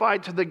testify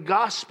to the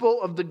gospel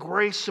of the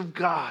grace of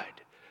God.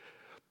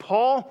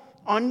 Paul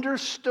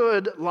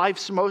understood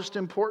life's most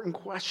important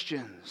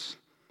questions,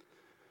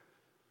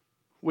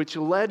 which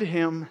led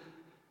him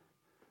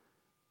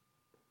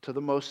to the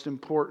most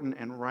important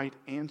and right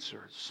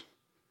answers,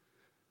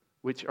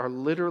 which are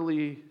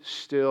literally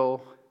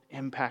still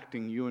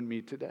impacting you and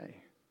me today.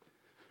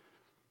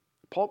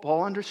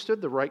 Paul understood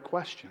the right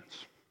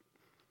questions.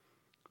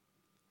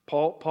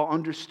 Paul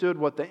understood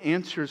what the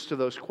answers to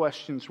those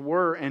questions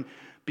were, and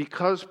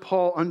because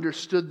Paul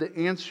understood the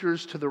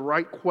answers to the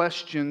right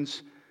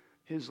questions,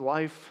 his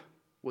life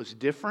was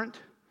different,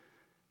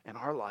 and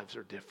our lives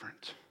are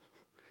different.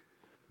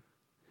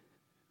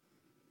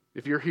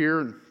 If you're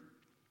here and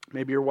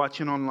maybe you're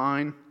watching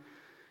online,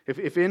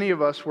 if any of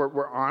us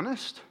were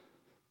honest,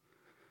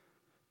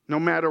 no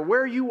matter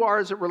where you are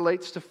as it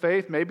relates to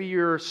faith, maybe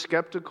you're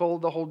skeptical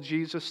of the whole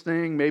Jesus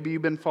thing, maybe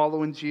you've been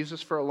following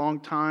Jesus for a long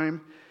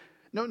time,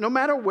 no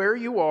matter where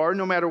you are,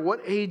 no matter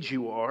what age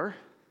you are,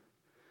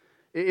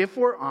 if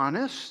we're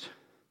honest,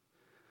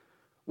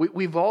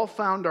 we've all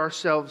found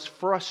ourselves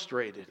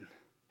frustrated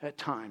at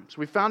times.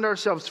 We found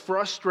ourselves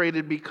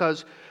frustrated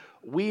because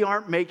we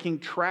aren't making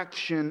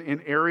traction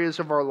in areas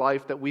of our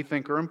life that we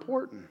think are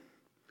important.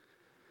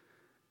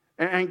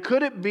 And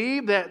could it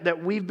be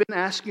that we've been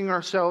asking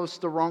ourselves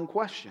the wrong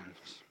questions?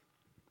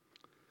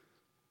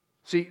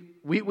 See,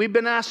 we've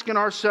been asking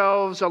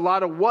ourselves a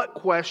lot of what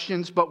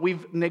questions, but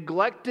we've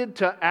neglected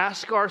to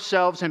ask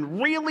ourselves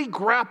and really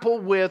grapple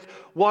with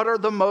what are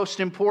the most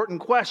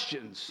important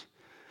questions.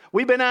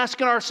 We've been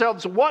asking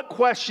ourselves what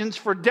questions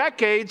for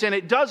decades, and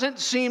it doesn't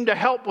seem to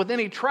help with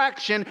any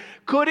traction.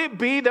 Could it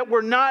be that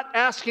we're not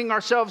asking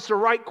ourselves the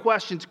right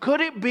questions?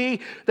 Could it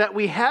be that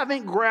we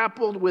haven't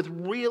grappled with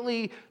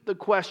really the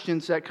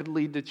questions that could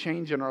lead to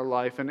change in our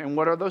life? And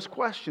what are those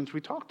questions? We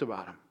talked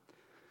about them.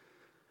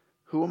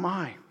 Who am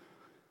I?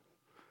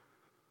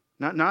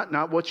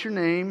 Not what's your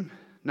name,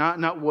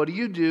 not what do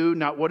you do,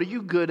 not what are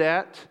you good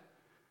at.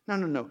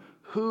 No.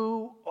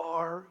 Who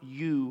are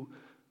you?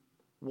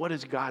 What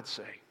does God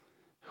say?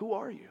 Who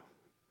are you?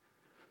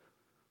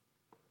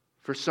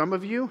 For some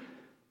of you,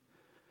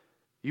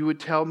 you would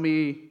tell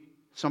me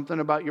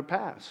something about your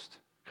past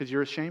because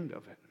you're ashamed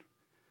of it.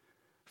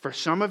 For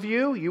some of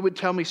you, you would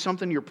tell me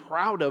something you're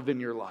proud of in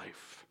your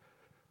life,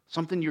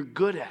 something you're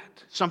good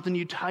at, something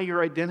you tie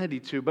your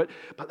identity to. But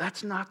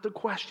that's not the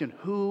question.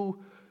 Who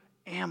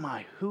am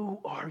I?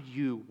 Who are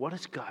you? What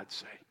does God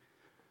say?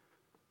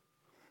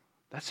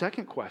 That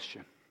second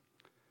question,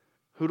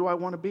 who do I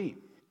want to be?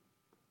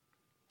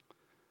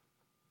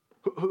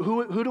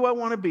 Who do I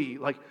want to be?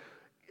 Like,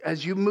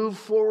 as you move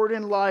forward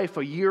in life,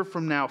 a year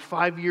from now,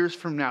 5 years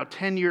from now,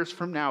 10 years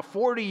from now,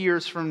 40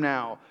 years from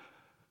now,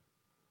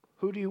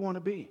 who do you want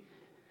to be?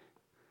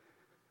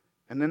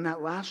 And then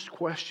that last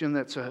question,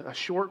 that's a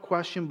short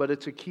question, but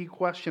it's a key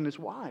question, is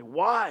why?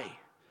 Why?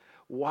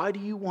 Why do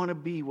you want to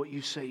be what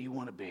you say you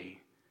want to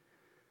be?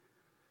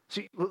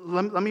 See,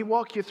 let me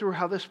walk you through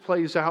how this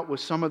plays out with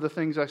some of the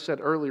things I said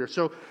earlier.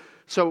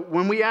 So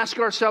when we ask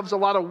ourselves a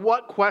lot of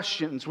what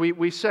questions,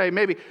 we say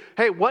maybe,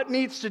 hey, what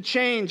needs to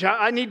change?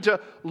 I need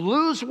to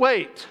lose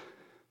weight.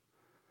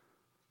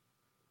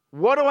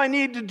 What do I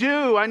need to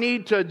do? I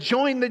need to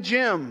join the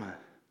gym.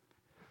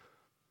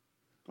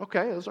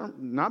 Okay, those are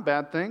not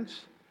bad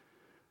things.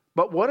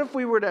 But what if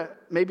we were to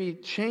maybe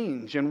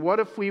change? And what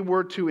if we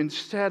were to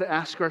instead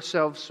ask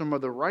ourselves some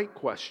of the right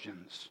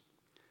questions?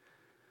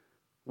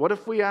 What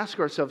if we ask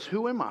ourselves,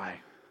 who am I?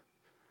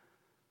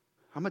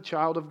 I'm a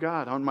child of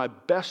God. On my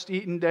best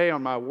eaten day,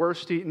 on my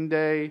worst eaten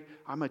day,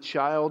 I'm a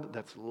child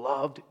that's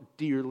loved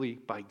dearly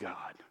by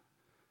God.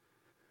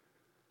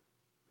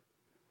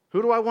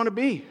 Who do I want to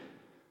be?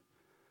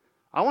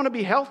 I want to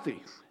be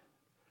healthy.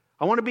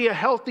 I want to be a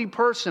healthy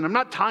person. I'm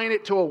not tying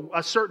it to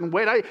a certain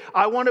weight.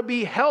 I want to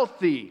be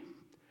healthy.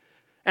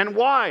 And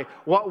why?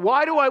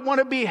 Why do I want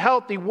to be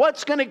healthy?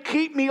 What's going to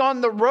keep me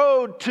on the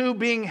road to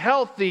being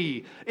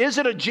healthy? Is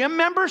it a gym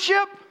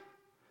membership?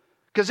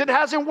 Because it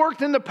hasn't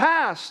worked in the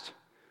past.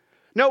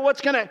 No,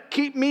 what's going to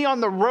keep me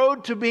on the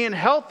road to being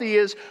healthy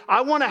is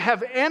I want to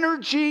have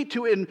energy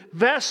to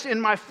invest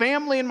in my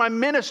family and my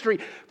ministry.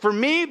 For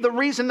me, the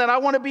reason that I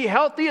want to be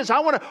healthy is I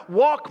want to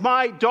walk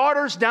my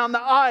daughters down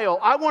the aisle.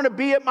 I want to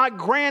be at my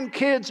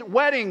grandkids'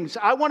 weddings.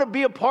 I want to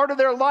be a part of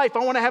their life. I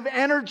want to have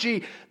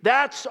energy.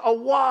 That's a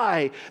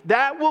why.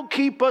 That will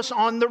keep us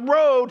on the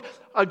road.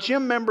 A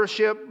gym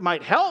membership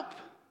might help,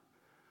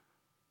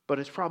 but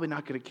it's probably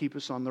not going to keep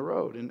us on the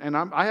road. And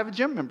I have a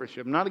gym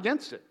membership. I'm not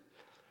against it.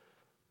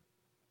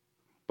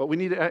 But we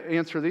need to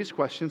answer these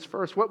questions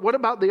first. What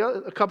about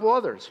a couple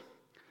others?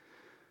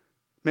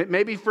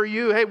 Maybe for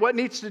you, hey, what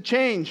needs to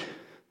change?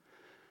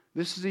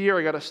 This is the year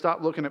I got to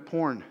stop looking at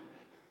porn.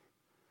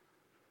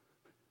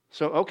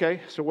 So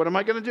what am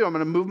I going to do? I'm going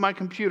to move my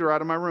computer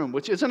out of my room,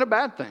 which isn't a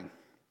bad thing.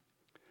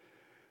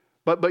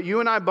 But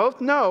you and I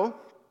both know,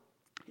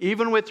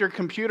 even with your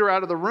computer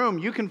out of the room,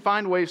 you can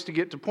find ways to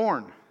get to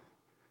porn.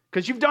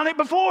 Because you've done it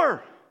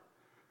before.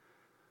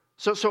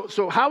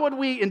 So how would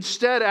we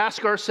instead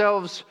ask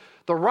ourselves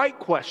the right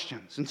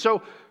questions? And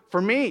so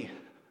for me,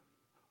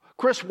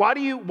 Chris, why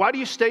do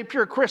you stay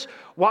pure? Chris,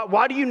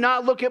 why do you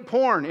not look at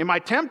porn? Am I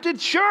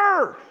tempted?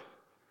 Sure.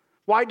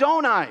 Why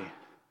don't I?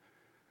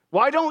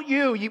 Why don't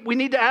you? We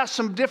need to ask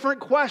some different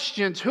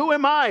questions. Who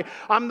am I?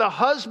 I'm the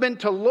husband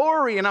to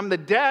Lori, and I'm the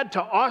dad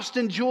to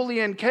Austin,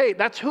 Julia, and Kate.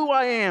 That's who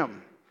I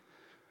am.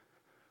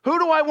 Who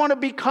do I want to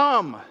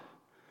become?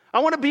 I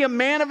want to be a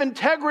man of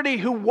integrity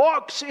who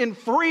walks in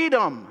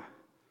freedom.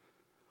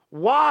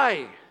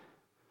 Why?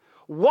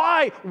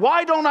 Why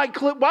don't I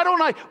click? Why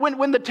don't I,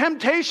 when the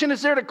temptation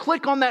is there to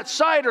click on that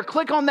site or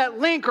click on that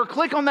link or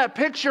click on that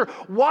picture,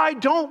 why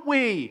don't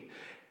we?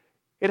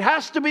 It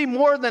has to be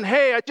more than,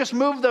 hey, I just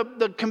moved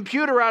the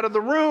computer out of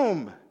the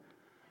room.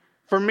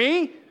 For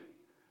me,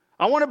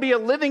 I want to be a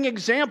living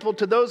example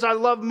to those I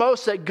love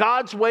most that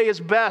God's way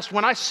is best.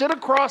 When I sit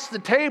across the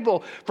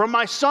table from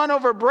my son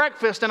over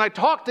breakfast and I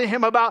talk to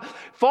him about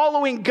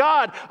following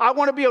God, I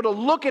want to be able to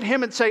look at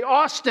him and say,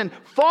 Austin,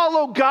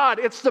 follow God.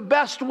 It's the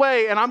best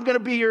way, and I'm going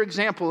to be your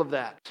example of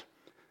that.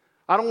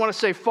 I don't want to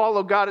say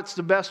follow God, it's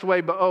the best way,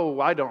 but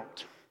I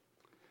don't.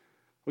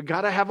 We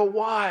got to have a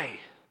why.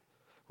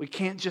 We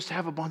can't just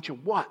have a bunch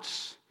of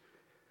whats.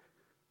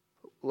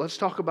 Let's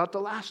talk about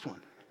the last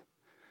one.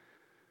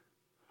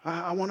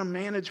 I want to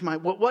manage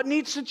what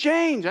needs to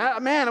change?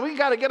 Man, we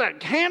got to get a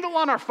handle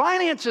on our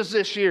finances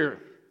this year.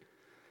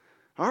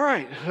 All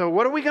right, so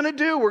what are we going to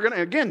do? We're going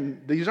to,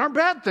 again, these aren't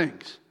bad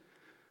things.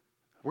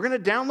 We're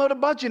going to download a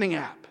budgeting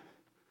app.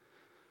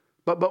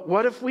 But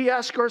what if we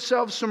ask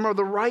ourselves some of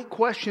the right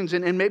questions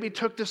and maybe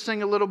took this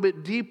thing a little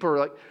bit deeper?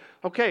 Like,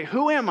 okay,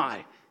 who am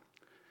I?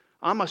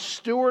 I'm a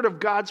steward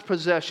of God's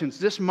possessions.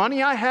 This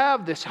money I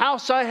have, this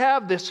house I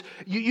have,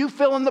 you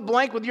fill in the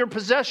blank with your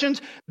possessions.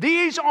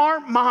 These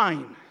aren't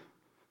mine.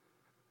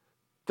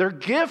 They're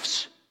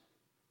gifts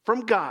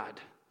from God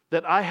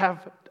that I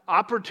have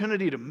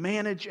opportunity to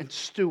manage and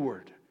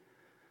steward.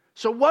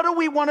 So what do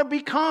we want to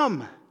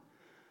become?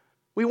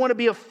 We want to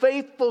be a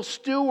faithful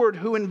steward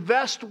who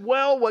invests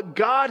well what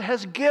God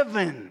has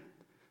given.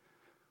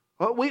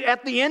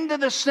 At the end of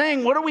this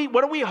thing, what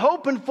are we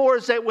hoping for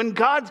is that when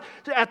God,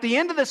 at the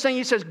end of this thing,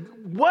 He says,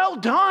 well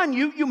done,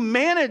 you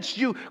managed,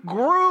 you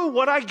grew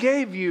what I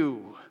gave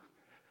you.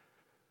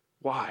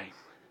 Why?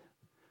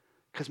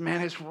 Because,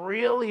 man, it's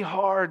really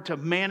hard to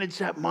manage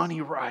that money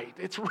right.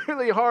 It's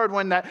really hard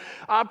when that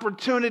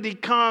opportunity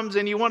comes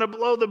and you want to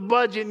blow the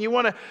budget and you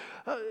want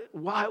to,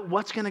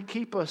 what's going to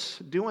keep us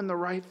doing the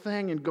right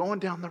thing and going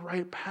down the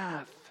right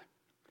path?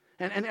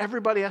 And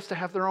everybody has to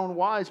have their own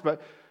whys,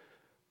 but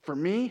for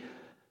me,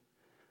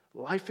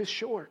 life is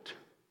short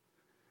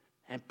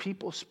and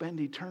people spend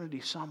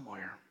eternity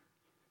somewhere.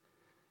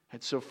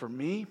 And so for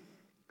me,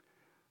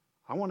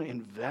 I want to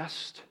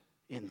invest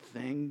in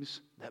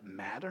things that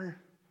matter.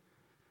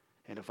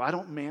 And if I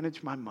don't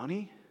manage my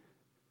money,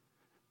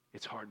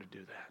 it's hard to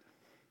do that.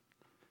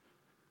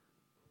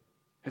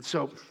 And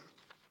so,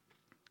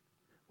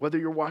 whether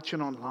you're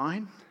watching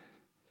online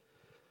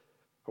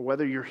or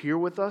whether you're here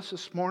with us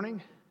this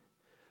morning,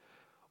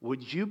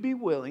 would you be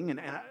willing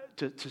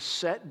to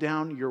set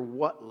down your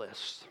what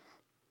list?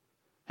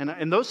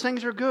 And those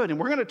things are good. And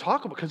we're going to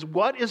talk about, because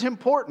what is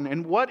important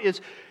and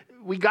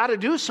we got to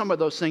do some of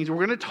those things.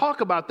 We're going to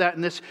talk about that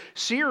in this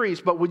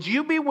series. But would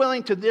you be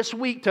willing to this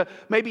week to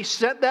maybe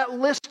set that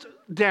list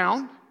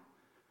down?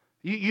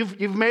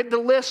 You've made the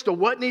list of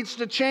what needs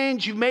to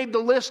change. You've made the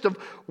list of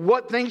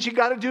what things you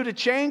got to do to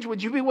change.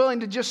 Would you be willing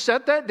to just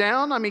set that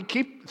down? I mean,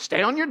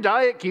 stay on your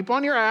diet, keep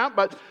on your app,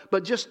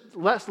 but just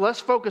less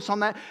focus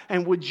on that.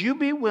 And would you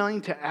be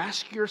willing to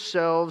ask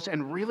yourselves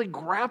and really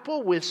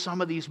grapple with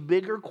some of these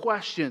bigger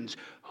questions?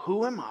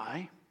 Who am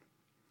I?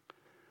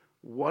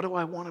 What do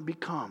I want to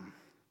become?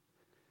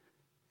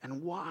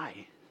 And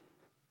why?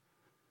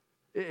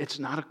 It's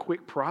not a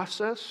quick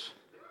process.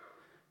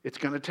 It's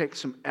going to take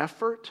some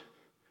effort.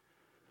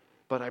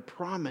 But I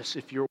promise,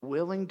 if you're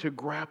willing to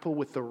grapple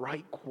with the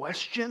right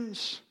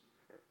questions,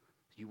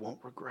 you won't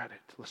regret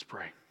it. Let's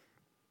pray.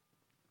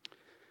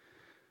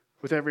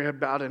 With every head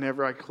bowed and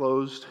every eye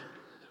closed,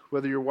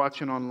 whether you're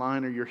watching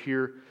online or you're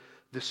here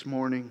this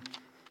morning.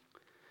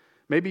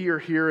 Maybe you're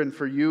here, and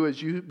for you,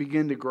 as you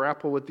begin to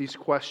grapple with these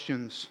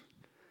questions,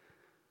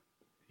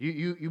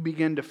 you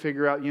begin to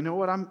figure out, you know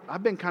what,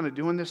 I've been kind of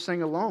doing this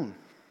thing alone.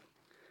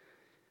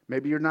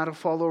 Maybe you're not a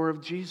follower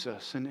of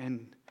Jesus,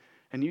 and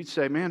you'd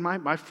say, man,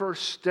 my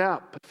first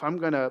step, if I'm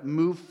going to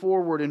move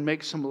forward and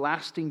make some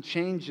lasting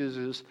changes,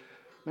 is,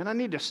 man, I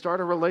need to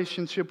start a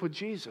relationship with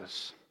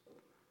Jesus.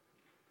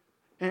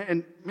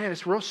 And man,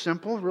 it's real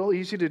simple, real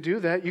easy to do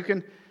that. You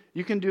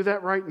can do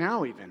that right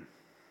now even.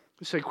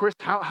 You say, Chris,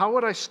 how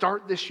would I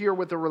start this year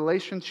with a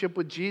relationship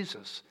with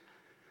Jesus?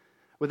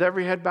 With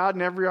every head bowed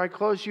and every eye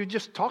closed, you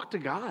just talk to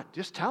God.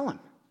 Just tell Him.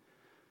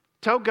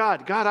 Tell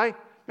God, I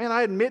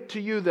admit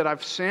to you that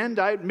I've sinned.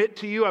 I admit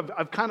to you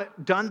I've kind of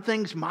done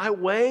things my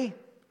way.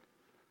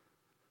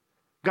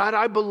 God,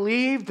 I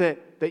believe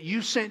that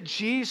you sent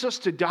Jesus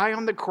to die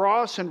on the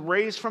cross and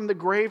raise from the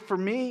grave for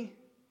me.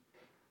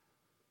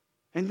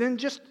 And then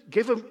just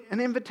give Him an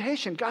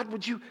invitation. God,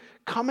 would you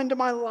come into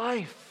my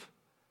life?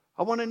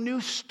 I want a new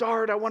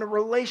start. I want a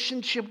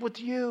relationship with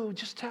you.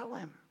 Just tell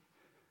Him.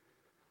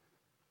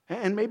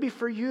 And maybe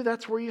for you,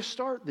 that's where you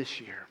start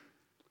this year.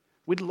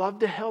 We'd love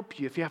to help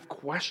you. If you have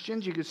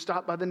questions, you could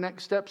stop by the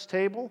Next Steps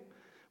table.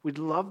 We'd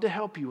love to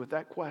help you with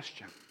that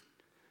question.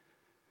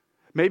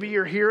 Maybe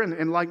you're here,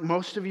 and like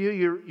most of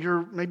you,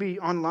 you're maybe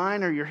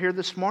online or you're here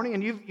this morning,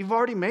 and you've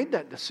already made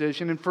that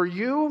decision. And for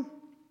you,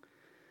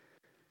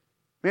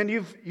 man,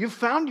 you've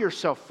found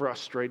yourself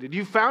frustrated.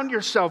 You found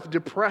yourself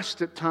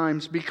depressed at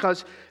times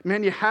because,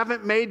 man, you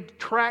haven't made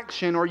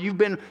traction, or you've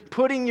been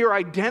putting your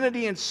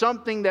identity in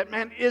something that,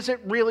 man, isn't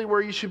really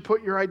where you should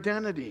put your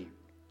identity.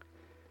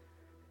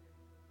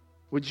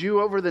 Would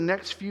you, over the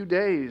next few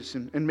days,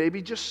 and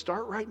maybe just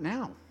start right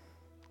now,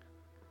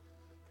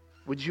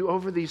 would you,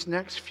 over these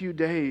next few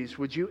days,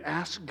 would you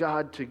ask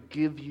God to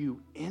give you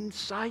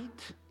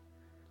insight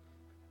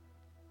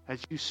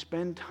as you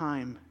spend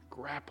time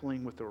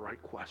grappling with the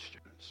right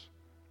questions?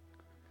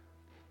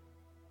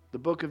 The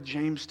book of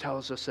James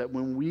tells us that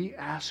when we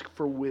ask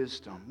for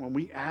wisdom, and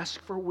we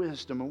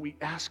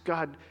ask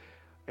God,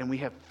 and we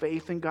have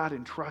faith in God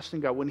and trust in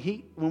God,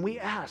 when we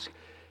ask,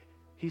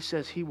 He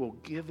says He will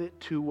give it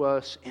to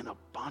us in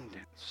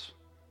abundance.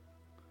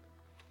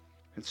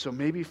 And so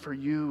maybe for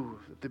you,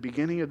 at the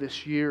beginning of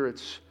this year,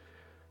 it's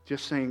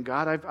just saying,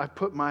 God, I've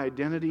put my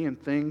identity in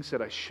things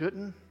that I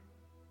shouldn't.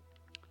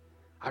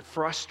 I've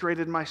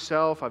frustrated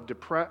myself. I'm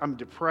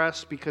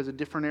depressed because of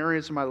different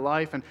areas of my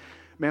life. And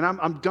man,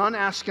 I'm done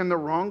asking the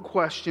wrong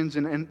questions.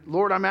 And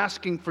Lord, I'm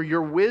asking for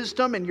your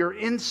wisdom and your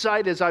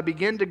insight as I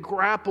begin to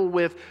grapple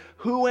with,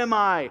 who am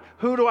I?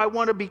 Who do I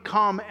want to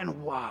become,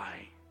 and why?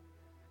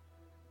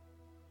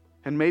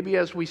 And maybe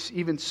as we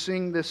even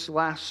sing this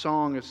last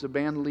song, as the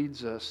band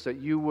leads us, that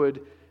you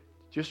would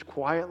just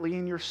quietly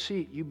in your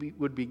seat,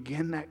 would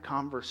begin that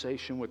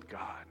conversation with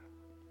God.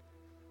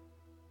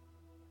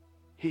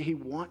 He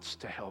wants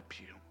to help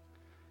you.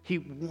 He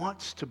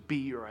wants to be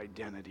your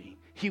identity.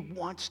 He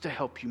wants to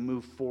help you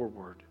move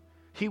forward.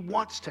 He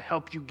wants to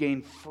help you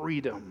gain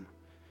freedom.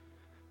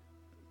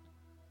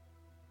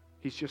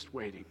 He's just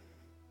waiting.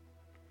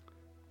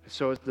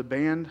 So as the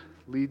band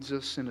leads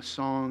us in a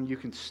song, you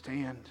can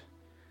stand.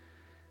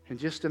 And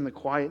just in the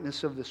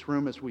quietness of this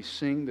room as we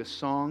sing this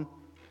song,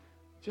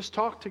 just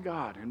talk to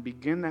God and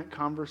begin that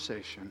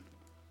conversation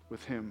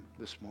with Him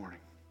this morning.